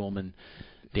 Nick Schulman,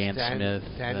 Dan Smith,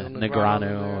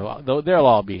 Negreanu. They'll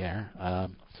all be there.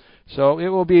 So it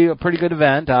will be a pretty good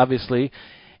event, obviously.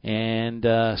 And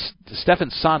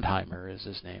Stefan Sondheimer is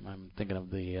his name. I'm thinking of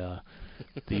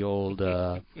the old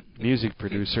music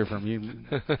producer from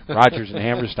Rodgers and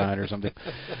Hammerstein or something.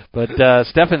 But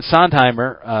Stefan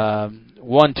Sondheimer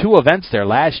won 2 events there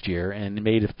last year and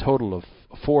made a total of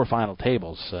 4 final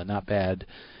tables. Not bad,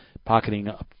 pocketing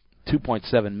up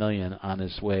 $2.7 million on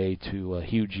his way to a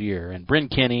huge year. And Bryn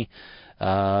Kinney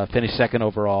finished second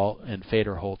overall, and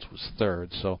Fader Holtz was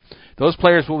third. So those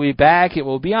players will be back. It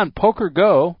will be on Poker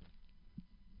Go.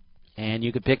 And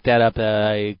you can pick that up.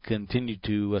 I continue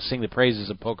to sing the praises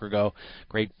of Poker Go.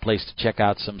 Great place to check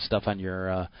out some stuff on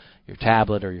your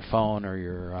tablet or your phone or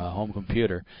your home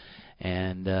computer.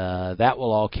 And that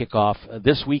will all kick off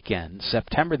this weekend.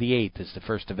 September the 8th is the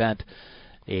first event.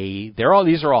 These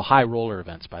are all high roller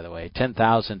events, by the way.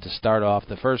 $10,000 to start off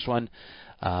the first one.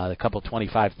 A couple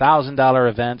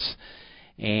 $25,000 events,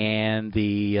 and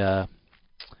the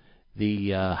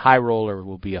high roller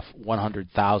will be a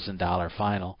 $100,000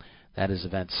 final. That is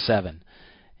event 7,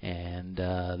 and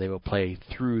they will play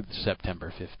through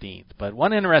September 15th. But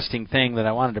one interesting thing that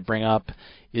I wanted to bring up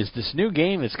is this new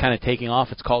game that's kind of taking off.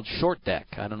 It's called Short Deck.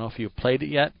 I don't know if you've played it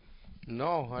yet.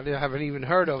 No, I haven't even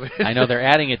heard of it. I know they're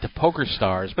adding it to Poker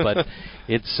Stars, but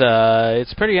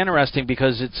it's pretty interesting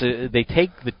because they take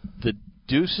the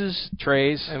deuces,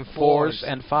 trays, and 4s,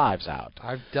 and 5s out.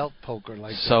 I've dealt poker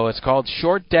like that. So it's called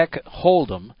Short Deck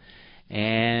Hold'em,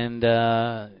 and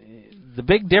the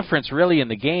big difference really in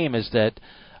the game is that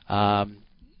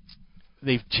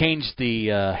they've changed the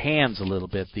hands a little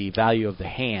bit, the value of the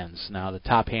hands. Now the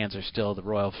top hands are still the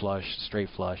royal flush, straight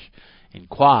flush, and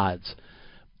quads.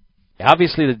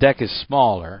 Obviously the deck is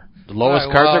smaller. The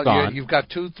lowest cards are gone. You've got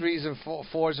 2, 3s, and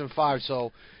 4s and 5s,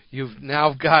 so you've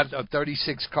now got a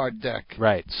 36-card deck.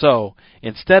 Right. So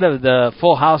instead of the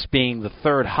full house being the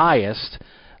third highest,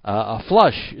 a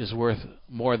flush is worth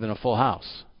more than a full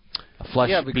house. A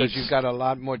flush because you've got a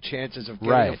lot more chances of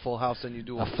getting a full house than you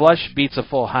do a flush. A flush beats a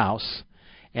full house,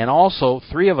 and also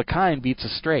 3 of a kind beats a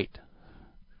straight.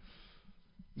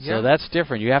 Yeah. So that's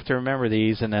different. You have to remember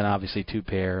these, and then obviously 2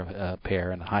 pair,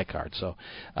 and a high card. So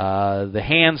the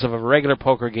hands of a regular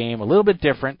poker game, a little bit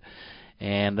different.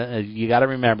 And you got to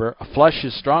remember, a flush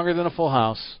is stronger than a full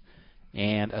house,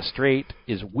 and a straight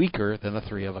is weaker than a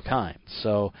 3 of a kind.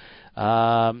 So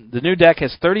the new deck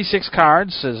has 36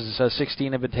 cards, as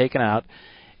 16 have been taken out,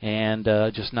 and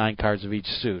just 9 cards of each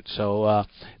suit. So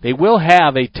they will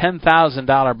have a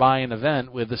 $10,000 buy-in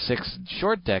event with the 6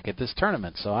 short deck at this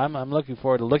tournament. So I'm looking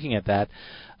forward to looking at that.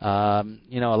 A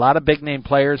lot of big-name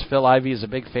players. Phil Ivey is a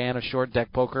big fan of short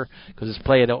deck poker because it's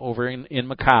played over in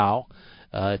Macau.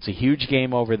 It's a huge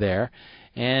game over there,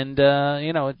 and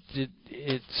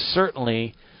it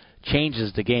certainly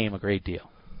changes the game a great deal.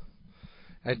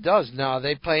 It does. Now, are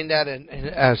they playing that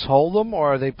as Hold'em,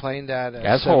 or are they playing that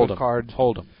as Hold'em? Cards?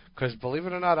 Hold'em. Because believe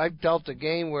it or not, I've dealt a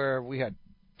game where we had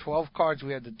 12 cards.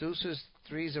 We had the deuces,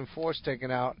 3s, and 4s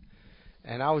taken out,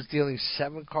 and I was dealing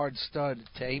 7-card stud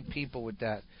to 8 people with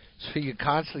that. So you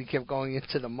constantly kept going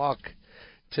into the muck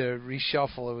to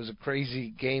reshuffle. It was a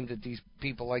crazy game that these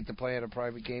people like to play at a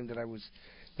private game that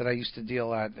I used to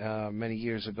deal at many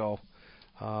years ago.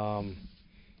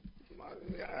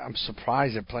 I'm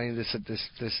surprised they're playing this at this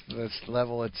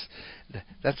level.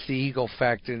 That's the ego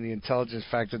factor and the intelligence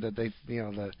factor that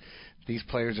these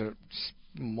players are.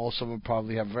 Most of them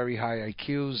probably have very high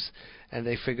IQs, and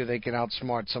they figure they can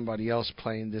outsmart somebody else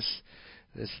playing this.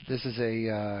 This is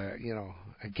a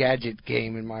gadget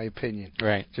game, in my opinion.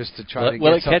 Right. Just to try to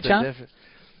will get it something catch on? different.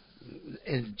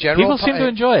 in general, people seem to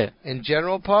enjoy it. In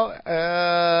general,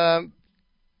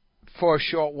 for a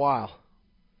short while.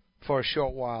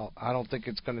 I don't think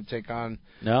it's going to take on.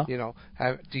 No.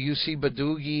 Do you see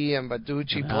Badugi and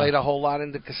Baducci played a whole lot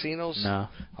in the casinos? No.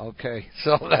 Okay,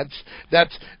 so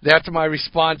that's my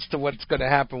response to what's going to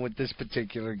happen with this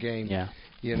particular game. Yeah.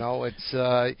 It's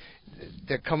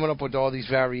they're coming up with all these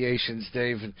variations,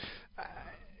 Dave. And,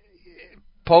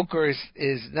 poker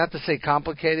is not to say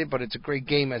complicated, but it's a great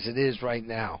game as it is right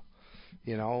now.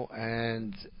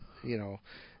 And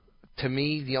to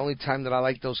me, the only time that I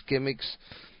like those gimmicks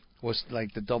was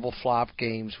like the double flop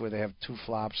games where they have two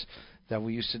flops that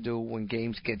we used to do when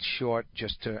games get short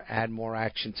just to add more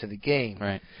action to the game.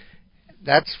 Right.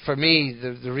 That's, for me,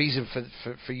 the reason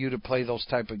for you to play those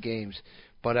type of games.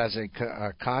 But as a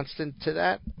constant to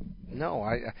that, no.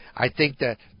 I think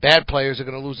that bad players are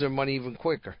going to lose their money even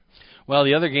quicker. Well,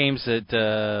 the other games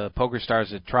that Poker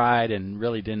Stars had tried and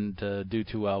really didn't do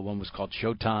too well, one was called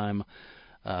Showtime.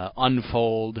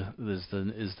 Unfold is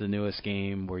the newest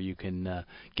game where you can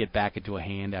get back into a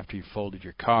hand after you've folded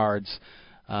your cards.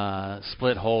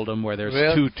 Split Hold'em, where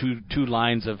there's two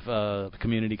lines of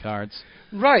community cards.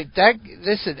 Right.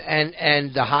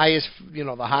 And the highest,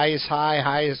 the highest high,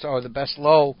 highest or the best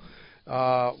low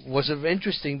was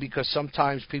interesting because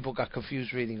sometimes people got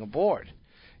confused reading a board.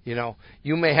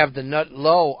 You may have the nut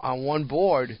low on one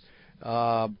board,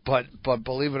 but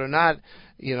believe it or not,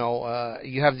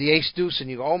 you have the ace deuce and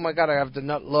you go, oh my God, I have the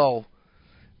nut low.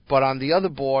 But on the other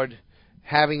board,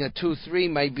 having a 2-3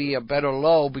 may be a better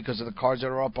low because of the cards that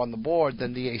are up on the board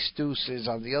than the ace deuce is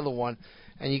on the other one,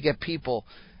 and you get people.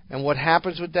 And what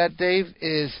happens with that, Dave,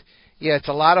 is it's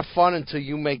a lot of fun until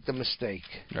you make the mistake.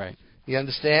 Right. You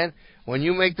understand? When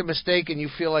you make the mistake and you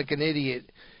feel like an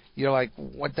idiot, you're like,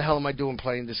 what the hell am I doing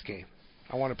playing this game?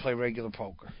 I want to play regular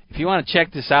poker. If you want to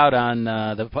check this out on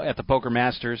at the Poker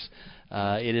Masters,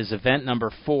 it is event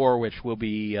number 4, which will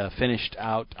be finished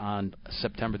out on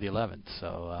September the 11th.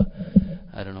 So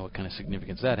I don't know what kind of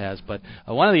significance that has. But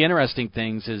one of the interesting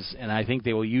things is, and I think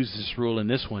they will use this rule in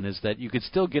this one, is that you could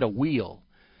still get a wheel.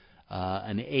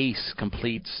 An ace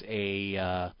completes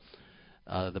the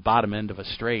bottom end of a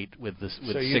straight with 6,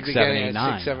 7, 8,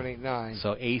 9. 6, 7, 8, 9.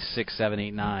 So ace 6, 7,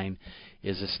 8, 9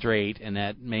 is a straight, and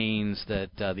that means that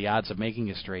the odds of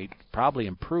making a straight probably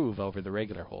improve over the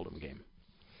regular Hold'em game.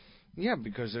 Yeah,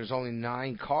 because there's only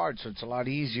 9 cards, so it's a lot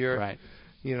easier, right?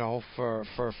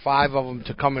 For 5 of them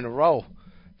to come in a row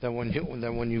than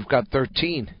when you've got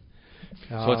 13.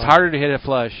 So it's harder to hit a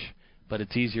flush, but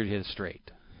it's easier to hit a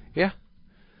straight. Yeah.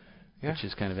 Which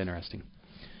is kind of interesting.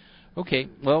 Okay,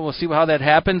 well, we'll see how that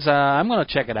happens. I'm going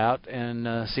to check it out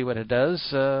and see what it does.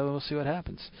 We'll see what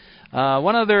happens.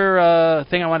 One other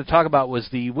thing I want to talk about was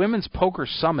the Women's Poker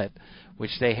Summit,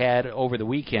 which they had over the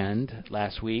weekend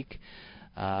last week.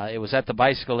 It was at the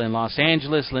Bicycle in Los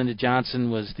Angeles. Linda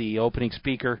Johnson was the opening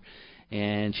speaker,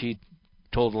 and she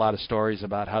told a lot of stories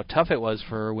about how tough it was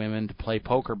for women to play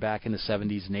poker back in the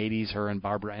 70s and 80s. Her and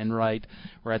Barbara Enright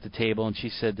were at the table, and she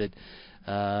said that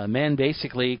men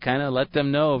basically kind of let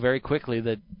them know very quickly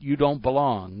that you don't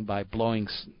belong by blowing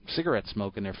cigarette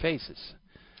smoke in their faces.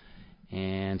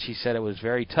 And she said it was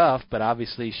very tough, but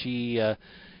obviously she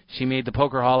made the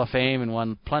Poker Hall of Fame and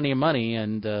won plenty of money.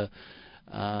 And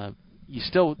you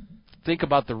still think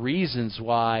about the reasons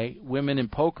why women in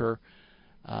poker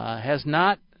has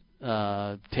not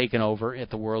taken over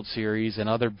at the World Series and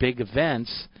other big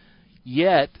events,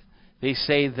 yet they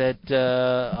say that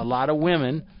a lot of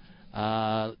women,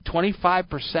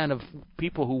 25% of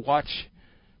people who watch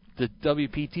the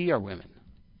WPT are women,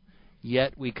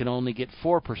 yet we can only get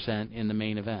 4% in the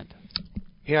main event.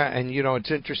 Yeah, and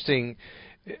it's interesting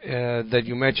that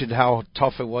you mentioned how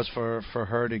tough it was for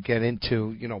her to get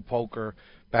into poker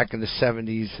back in the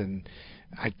 70s, and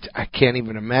I can't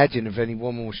even imagine if any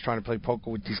woman was trying to play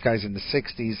poker with these guys in the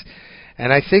 60s.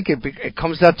 And I think it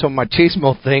comes down to a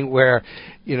machismo thing where,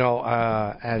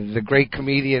 and the great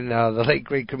comedian, the late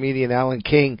great comedian Alan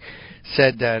King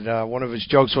said that one of his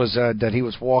jokes was that he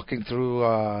was walking through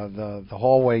the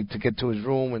hallway to get to his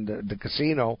room in the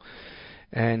casino,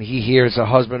 and he hears a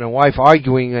husband and wife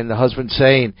arguing, and the husband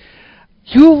saying,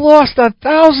 "You lost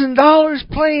 $1,000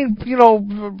 playing,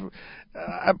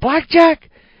 blackjack?"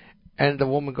 And the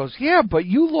woman goes, "Yeah, but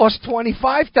you lost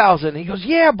 $25,000." He goes,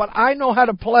 "Yeah, but I know how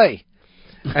to play."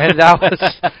 And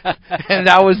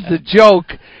that was the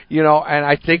joke, and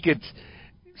I think it's,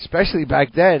 especially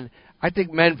back then, I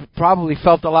think men probably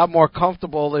felt a lot more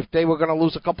comfortable if they were going to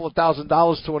lose a couple of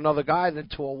 $1,000s to another guy than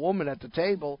to a woman at the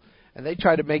table, and they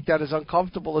try to make that as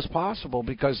uncomfortable as possible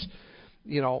because,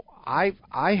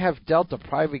 I have dealt a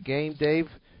private game, Dave,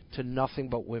 to nothing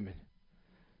but women.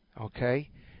 Okay?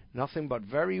 nothing but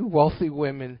very wealthy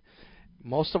women.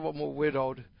 Most of them were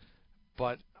widowed,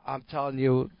 but I'm telling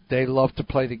you, they love to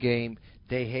play the game.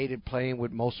 They hated playing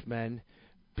with most men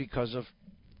because of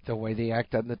the way they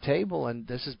act on the table. And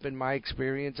this has been my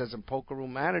experience as a poker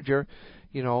room manager,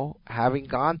 having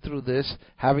gone through this,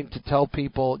 having to tell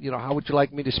people, how would you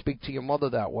like me to speak to your mother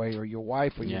that way, or your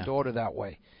wife, or your daughter that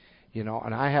way?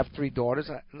 And I have 3 daughters.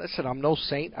 Listen, I'm no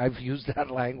saint. I've used that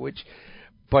language.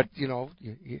 But, you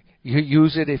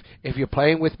use it if you're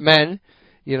playing with men,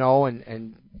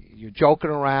 and you're joking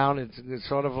around. It's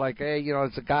sort of like, hey,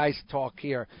 it's a guy's talk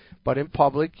here. But in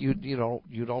public, you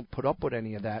don't put up with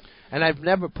any of that. And I've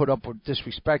never put up with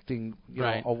disrespecting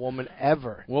a woman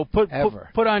ever. Well, put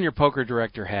on your poker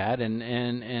director hat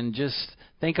and just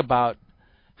think about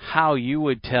how you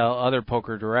would tell other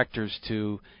poker directors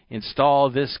to install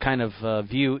this kind of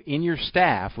view in your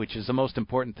staff, which is the most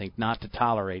important thing, not to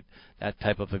tolerate that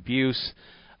type of abuse,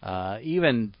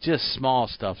 even just small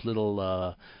stuff,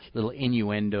 little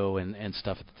innuendo and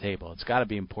stuff at the table. It's got to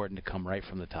be important to come right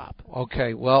from the top.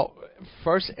 Okay, well,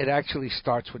 first it actually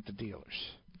starts with the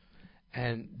dealers,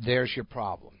 and there's your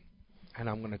problem, and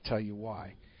I'm going to tell you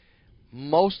why.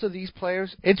 Most of these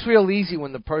players, it's real easy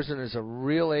when the person is a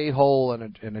real a-hole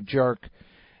and a jerk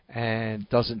and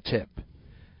doesn't tip.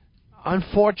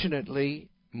 Unfortunately,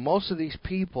 most of these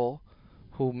people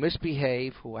who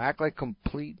misbehave, who act like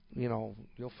complete, you'll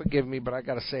forgive me, but I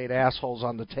got to say it, assholes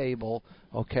on the table,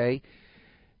 okay,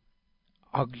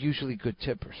 are usually good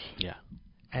tippers. Yeah.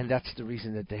 And that's the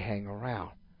reason that they hang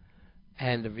around.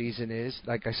 And the reason is,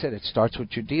 like I said, it starts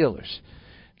with your dealers.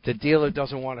 The dealer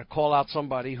doesn't want to call out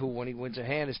somebody who, when he wins a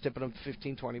hand, is tipping them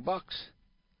 $15-20.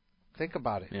 Think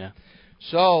about it. Yeah.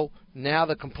 So now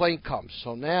the complaint comes.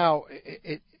 So now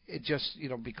it just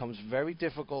becomes very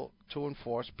difficult to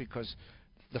enforce, because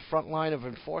the front line of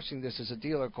enforcing this is a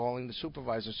dealer calling the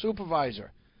supervisor.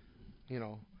 Supervisor,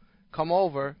 come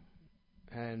over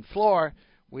and floor.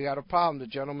 We got a problem. The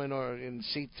gentleman in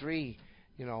seat 3,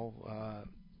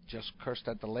 just cursed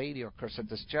at the lady or cursed at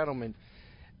this gentleman,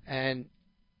 and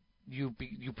you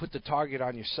put the target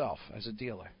on yourself as a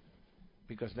dealer,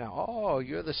 because now,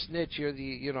 you're the snitch, you're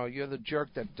the jerk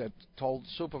that told the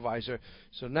supervisor,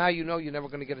 so now you're never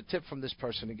going to get a tip from this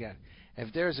person again.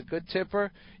 If there's a good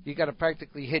tipper, you got to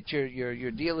practically hit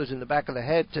your dealers in the back of the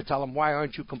head to tell them, why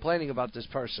aren't you complaining about this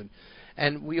person?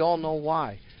 And we all know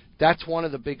why. That's one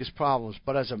of the biggest problems.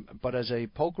 But as a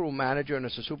poker room manager and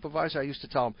as a supervisor, I used to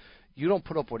tell them, you don't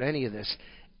put up with any of this.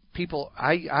 People,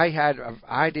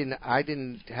 I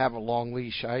didn't have a long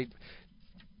leash.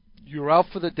 You're out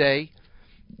for the day.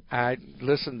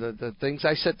 Listen, the things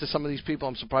I said to some of these people,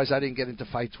 I'm surprised I didn't get into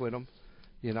fights with them,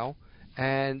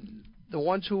 And the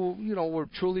ones who, were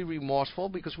truly remorseful,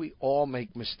 because we all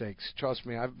make mistakes. Trust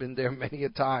me, I've been there many a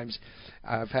times.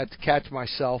 I've had to catch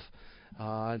myself,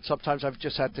 and sometimes I've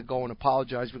just had to go and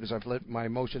apologize because I've let my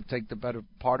emotions take the better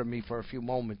part of me for a few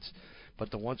moments.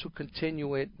 But the ones who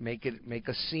continue it, make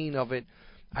a scene of it,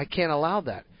 I can't allow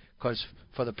that. Because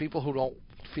for the people who don't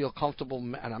feel comfortable,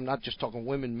 and I'm not just talking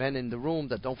women, men in the room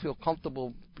that don't feel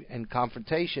comfortable in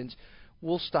confrontations,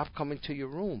 will stop coming to your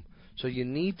room. So you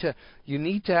need to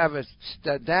have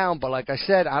it down. But like I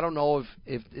said, I don't know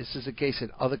if this is the case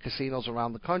in other casinos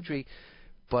around the country,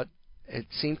 but it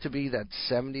seemed to be that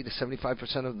 70 to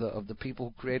 75% of the people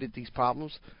who created these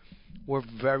problems were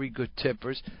very good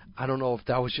tippers. I don't know if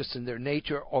that was just in their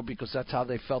nature or because that's how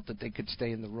they felt that they could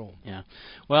stay in the room. Yeah.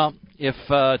 Well, if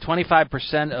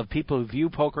 25% of people who view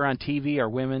poker on TV are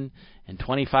women and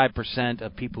 25%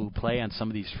 of people who play on some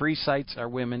of these free sites are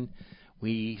women,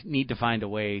 we need to find a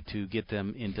way to get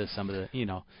them into some of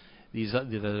the, these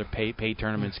other pay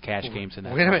tournaments, cash games, and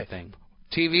that kind of thing.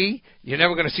 TV, you're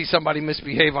never going to see somebody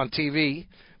misbehave on TV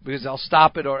because they'll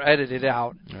stop it or edit it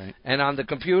out. Right. And on the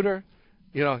computer,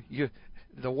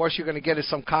 the worst you're going to get is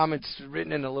some comments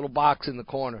written in a little box in the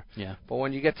corner. Yeah. But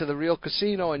when you get to the real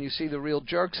casino and you see the real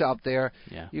jerks out there,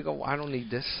 you go, I don't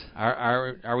need this.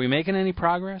 Are we making any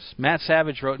progress? Matt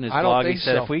Savage wrote in his blog, he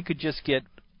said, if we could just get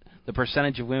the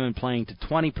percentage of women playing to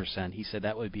 20%, he said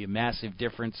that would be a massive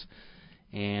difference.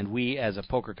 And we, as a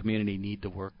poker community, need to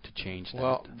work to change that.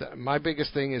 Well, my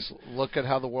biggest thing is look at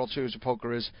how the World Series of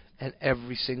Poker is, and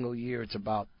every single year it's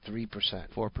about 3%.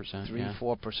 4%.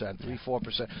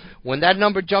 4%. When that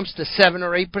number jumps to 7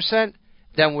 or 8%,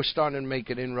 then we're starting to make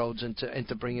it inroads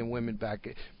into bringing women back,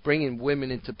 bringing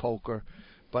women into poker.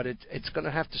 But it's going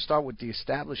to have to start with the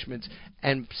establishments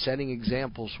and setting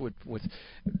examples with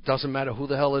doesn't matter who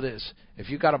the hell it is. If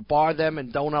you got to bar them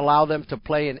and don't allow them to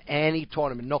play in any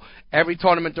tournament, every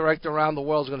tournament director around the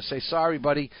world is going to say, sorry,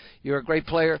 buddy, you're a great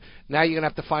player. Now you're going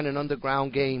to have to find an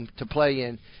underground game to play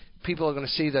in people are going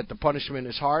to see that the punishment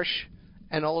is harsh,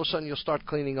 and all of a sudden you'll start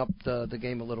cleaning up the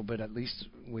game a little bit, at least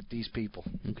with these people.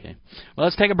 Okay. Well,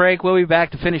 let's take a break. We'll be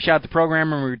back to finish out the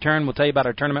program. When we return, we'll tell you about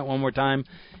our tournament one more time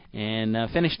and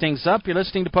finish things up. You're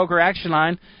listening to Poker Action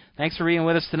Line. Thanks for being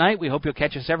with us tonight. We hope you'll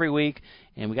catch us every week.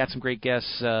 And we got some great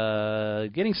guests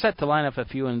getting set to line up a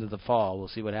few into the fall. We'll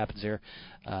see what happens here.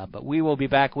 But we will be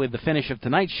back with the finish of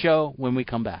tonight's show when we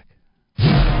come back.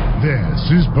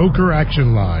 This is Poker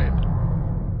Action Line.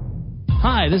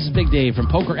 Hi, this is Big Dave from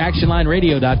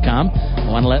PokerActionLineRadio.com. I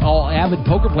want to let all avid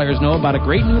poker players know about a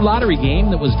great new lottery game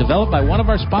that was developed by one of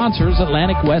our sponsors,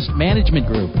 Atlantic West Management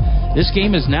Group. This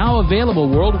game is now available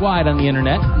worldwide on the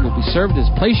Internet and will be served as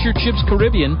Place Your Chips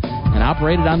Caribbean and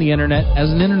operated on the Internet as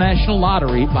an international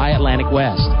lottery by Atlantic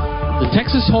West. The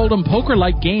Texas Hold'em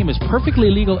poker-like game is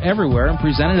perfectly legal everywhere and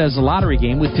presented as a lottery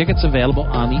game with tickets available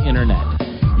on the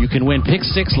Internet. You can win Pick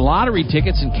 6 lottery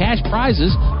tickets and cash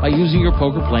prizes by using your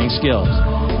poker playing skills.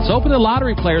 It's open to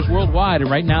lottery players worldwide,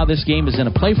 and right now this game is in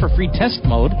a play-for-free test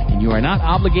mode, and you are not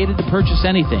obligated to purchase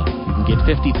anything. You can get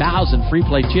 50,000 free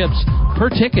play chips per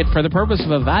ticket for the purpose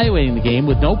of evaluating the game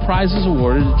with no prizes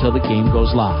awarded until the game goes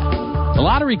live. The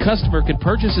lottery customer can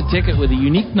purchase a ticket with a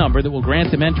unique number that will grant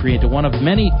them entry into one of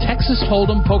many Texas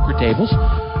Hold'em poker tables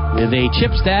with a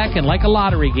chip stack, and like a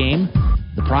lottery game,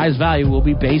 the prize value will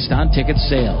be based on ticket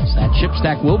sales. That chip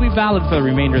stack will be valid for the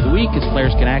remainder of the week, as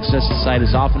players can access the site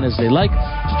as often as they like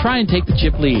to try and take the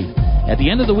chip lead. At the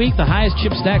end of the week, the highest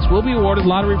chip stacks will be awarded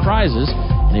lottery prizes,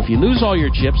 and if you lose all your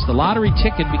chips, the lottery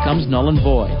ticket becomes null and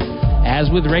void.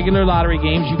 As with regular lottery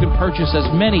games, you can purchase as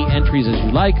many entries as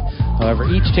you like.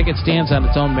 However, each ticket stands on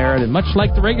its own merit, and much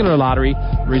like the regular lottery,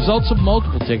 the results of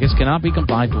multiple tickets cannot be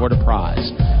combined toward a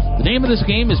prize. The name of this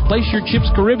game is Place Your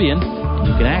Chips Caribbean, and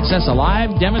you can access a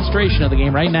live demonstration of the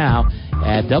game right now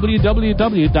at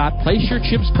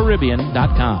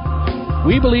www.placeyourchipscaribbean.com.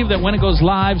 We believe that when it goes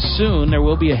live soon, there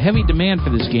will be a heavy demand for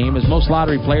this game, as most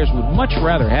lottery players would much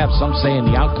rather have some say in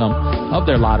the outcome of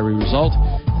their lottery result.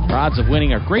 Their odds of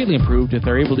winning are greatly improved if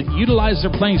they're able to utilize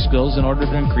their playing skills in order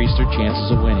to increase their chances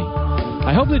of winning.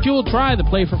 I hope that you will try the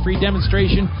Play for Free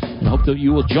demonstration and hope that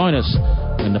you will join us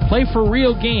when the Play for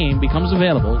Real game becomes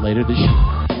available later this year.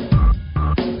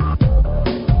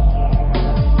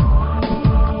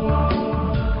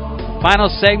 Final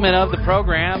segment of the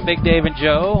program, Big Dave and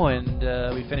Joe, and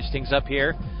we finish things up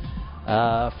here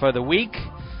for the week.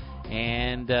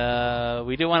 And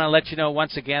we do want to let you know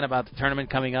once again about the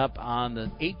tournament coming up on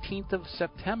the 18th of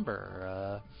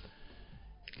September.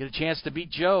 Get a chance to beat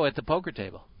Joe at the poker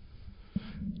table.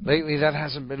 Lately, that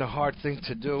hasn't been a hard thing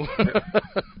to do.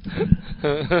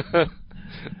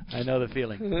 I know the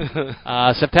feeling.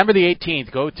 September the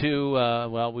 18th, go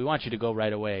to, we want you to go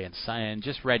right away and sign,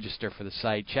 just register for the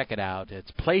site. Check it out. It's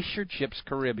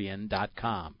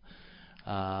PlaceYourChipsCaribbean.com.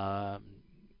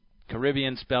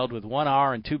 Caribbean spelled with one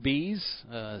R and two B's,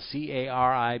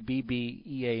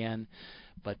 Caribbean.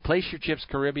 But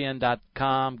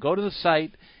PlaceYourChipsCaribbean.com. Go to the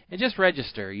site and just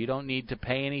register. You don't need to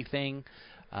pay anything.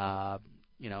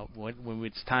 When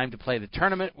it's time to play the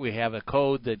tournament, we have a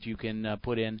code that you can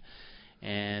put in,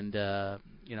 and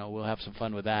we'll have some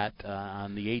fun with that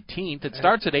on the 18th. It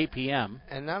starts at 8 p.m.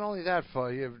 And not only that,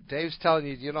 for you, Dave's telling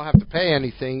you you don't have to pay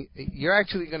anything. You're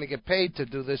actually going to get paid to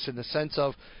do this in the sense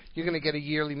of you're going to get a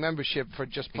yearly membership for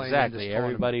just playing in this tournament. Exactly.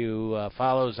 Everybody who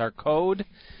follows our code,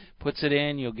 puts it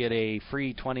in, you'll get a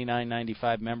free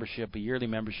 $29.95 membership, a yearly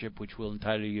membership, which will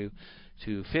entitle you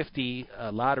to 50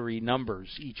 lottery numbers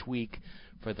each week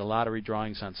for the lottery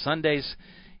drawings on Sundays,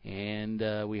 and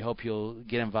we hope you'll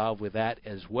get involved with that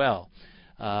as well.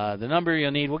 The number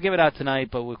you'll need, we'll give it out tonight,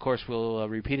 but of course we'll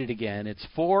repeat it again. It's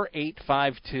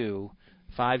 4852-5066,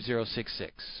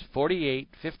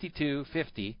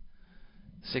 4852-5066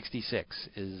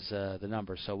 is the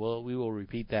number. So we will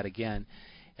repeat that again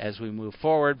as we move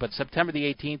forward. But September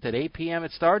the 18th at 8 p.m.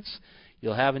 it starts.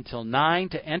 You'll have until 9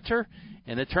 to enter,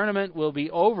 and the tournament will be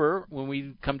over when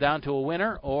we come down to a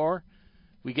winner or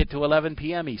we get to 11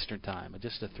 p.m. Eastern Time.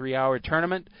 Just a 3-hour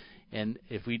tournament, and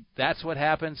if that's what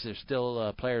happens, there's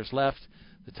still players left.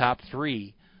 The top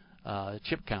 3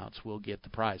 chip counts will get the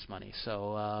prize money.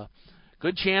 So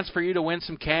good chance for you to win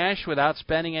some cash without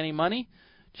spending any money.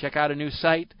 Check out a new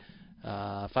site.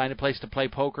 Find a place to play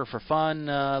poker for fun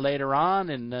later on,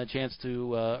 and a chance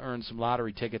to earn some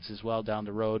lottery tickets as well down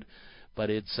the road. But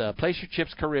it's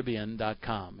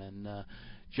PlaceYourChipsCaribbean.com. And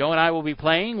Joe and I will be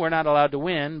playing. We're not allowed to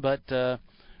win, but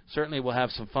certainly we'll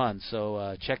have some fun.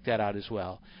 So check that out as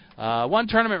well. One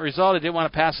tournament result I did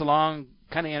want to pass along,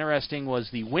 kind of interesting, was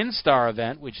the WinStar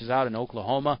event, which is out in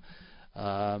Oklahoma.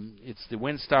 It's the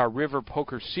WinStar River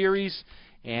Poker Series.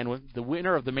 And the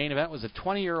winner of the main event was a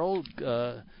 20-year-old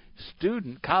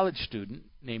college student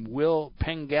named Will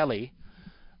Pengelly,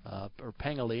 or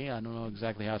Pengelly, I don't know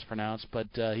exactly how it's pronounced, but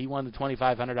he won the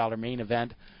 $2,500 main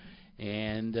event,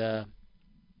 and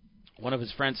one of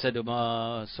his friends said to him,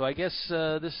 so I guess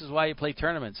this is why you play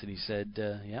tournaments. And he said,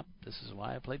 yep, this is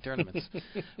why I play tournaments.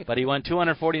 But he won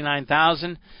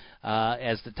 $249,000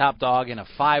 as the top dog in a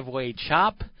 5-way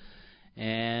chop.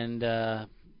 And Ekram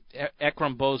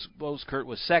Boskert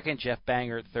was second, Jeff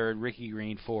Banger third, Ricky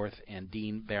Green fourth, and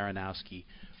Dean Baranowski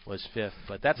was fifth.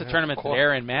 But that's a tournament that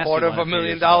Aaron Massey won.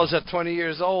 $250,000 at 20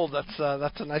 years old. That's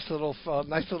a nice little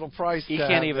prize. He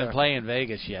can't even play in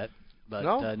Vegas yet. But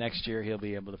no? Next year he'll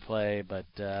be able to play. But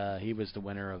he was the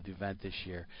winner of the event this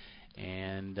year.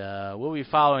 And we'll be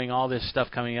following all this stuff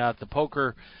coming out. The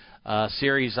poker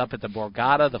series up at the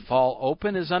Borgata, the Fall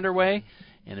Open, is underway.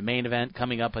 And the main event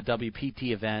coming up, a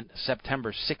WPT event,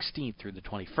 September 16th through the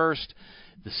 21st.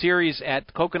 The series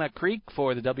at Coconut Creek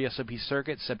for the WSOP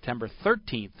circuit, September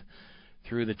 13th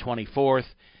through the 24th.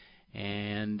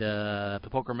 And the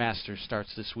Poker Masters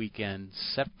starts this weekend,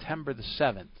 September the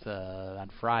 7th, on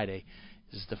Friday.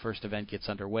 This is the first event gets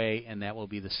underway, and that will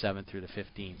be the 7th through the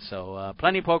 15th. So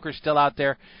plenty of poker still out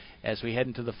there as we head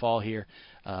into the fall here.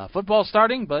 Football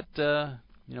starting, but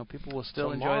people will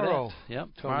still enjoy that. Yep,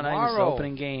 tomorrow night is the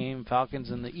opening game, Falcons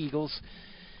and the Eagles,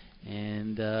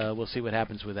 and we'll see what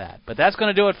happens with that. But that's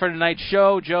going to do it for tonight's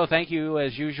show. Joe, thank you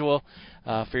as usual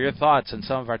for your thoughts on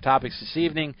some of our topics this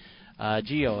evening.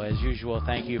 Gio, as usual,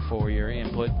 thank you for your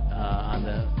input on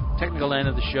the technical end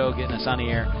of the show, getting us on the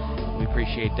air. We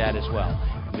appreciate that as well.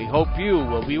 We hope you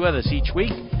will be with us each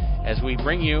week as we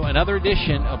bring you another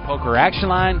edition of Poker Action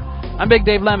Line. I'm Big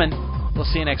Dave Lemon. We'll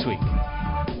see you next week.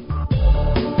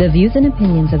 The views and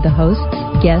opinions of the hosts,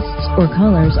 guests, or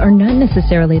callers are not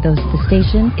necessarily those of the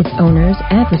station, its owners,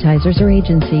 advertisers, or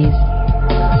agencies.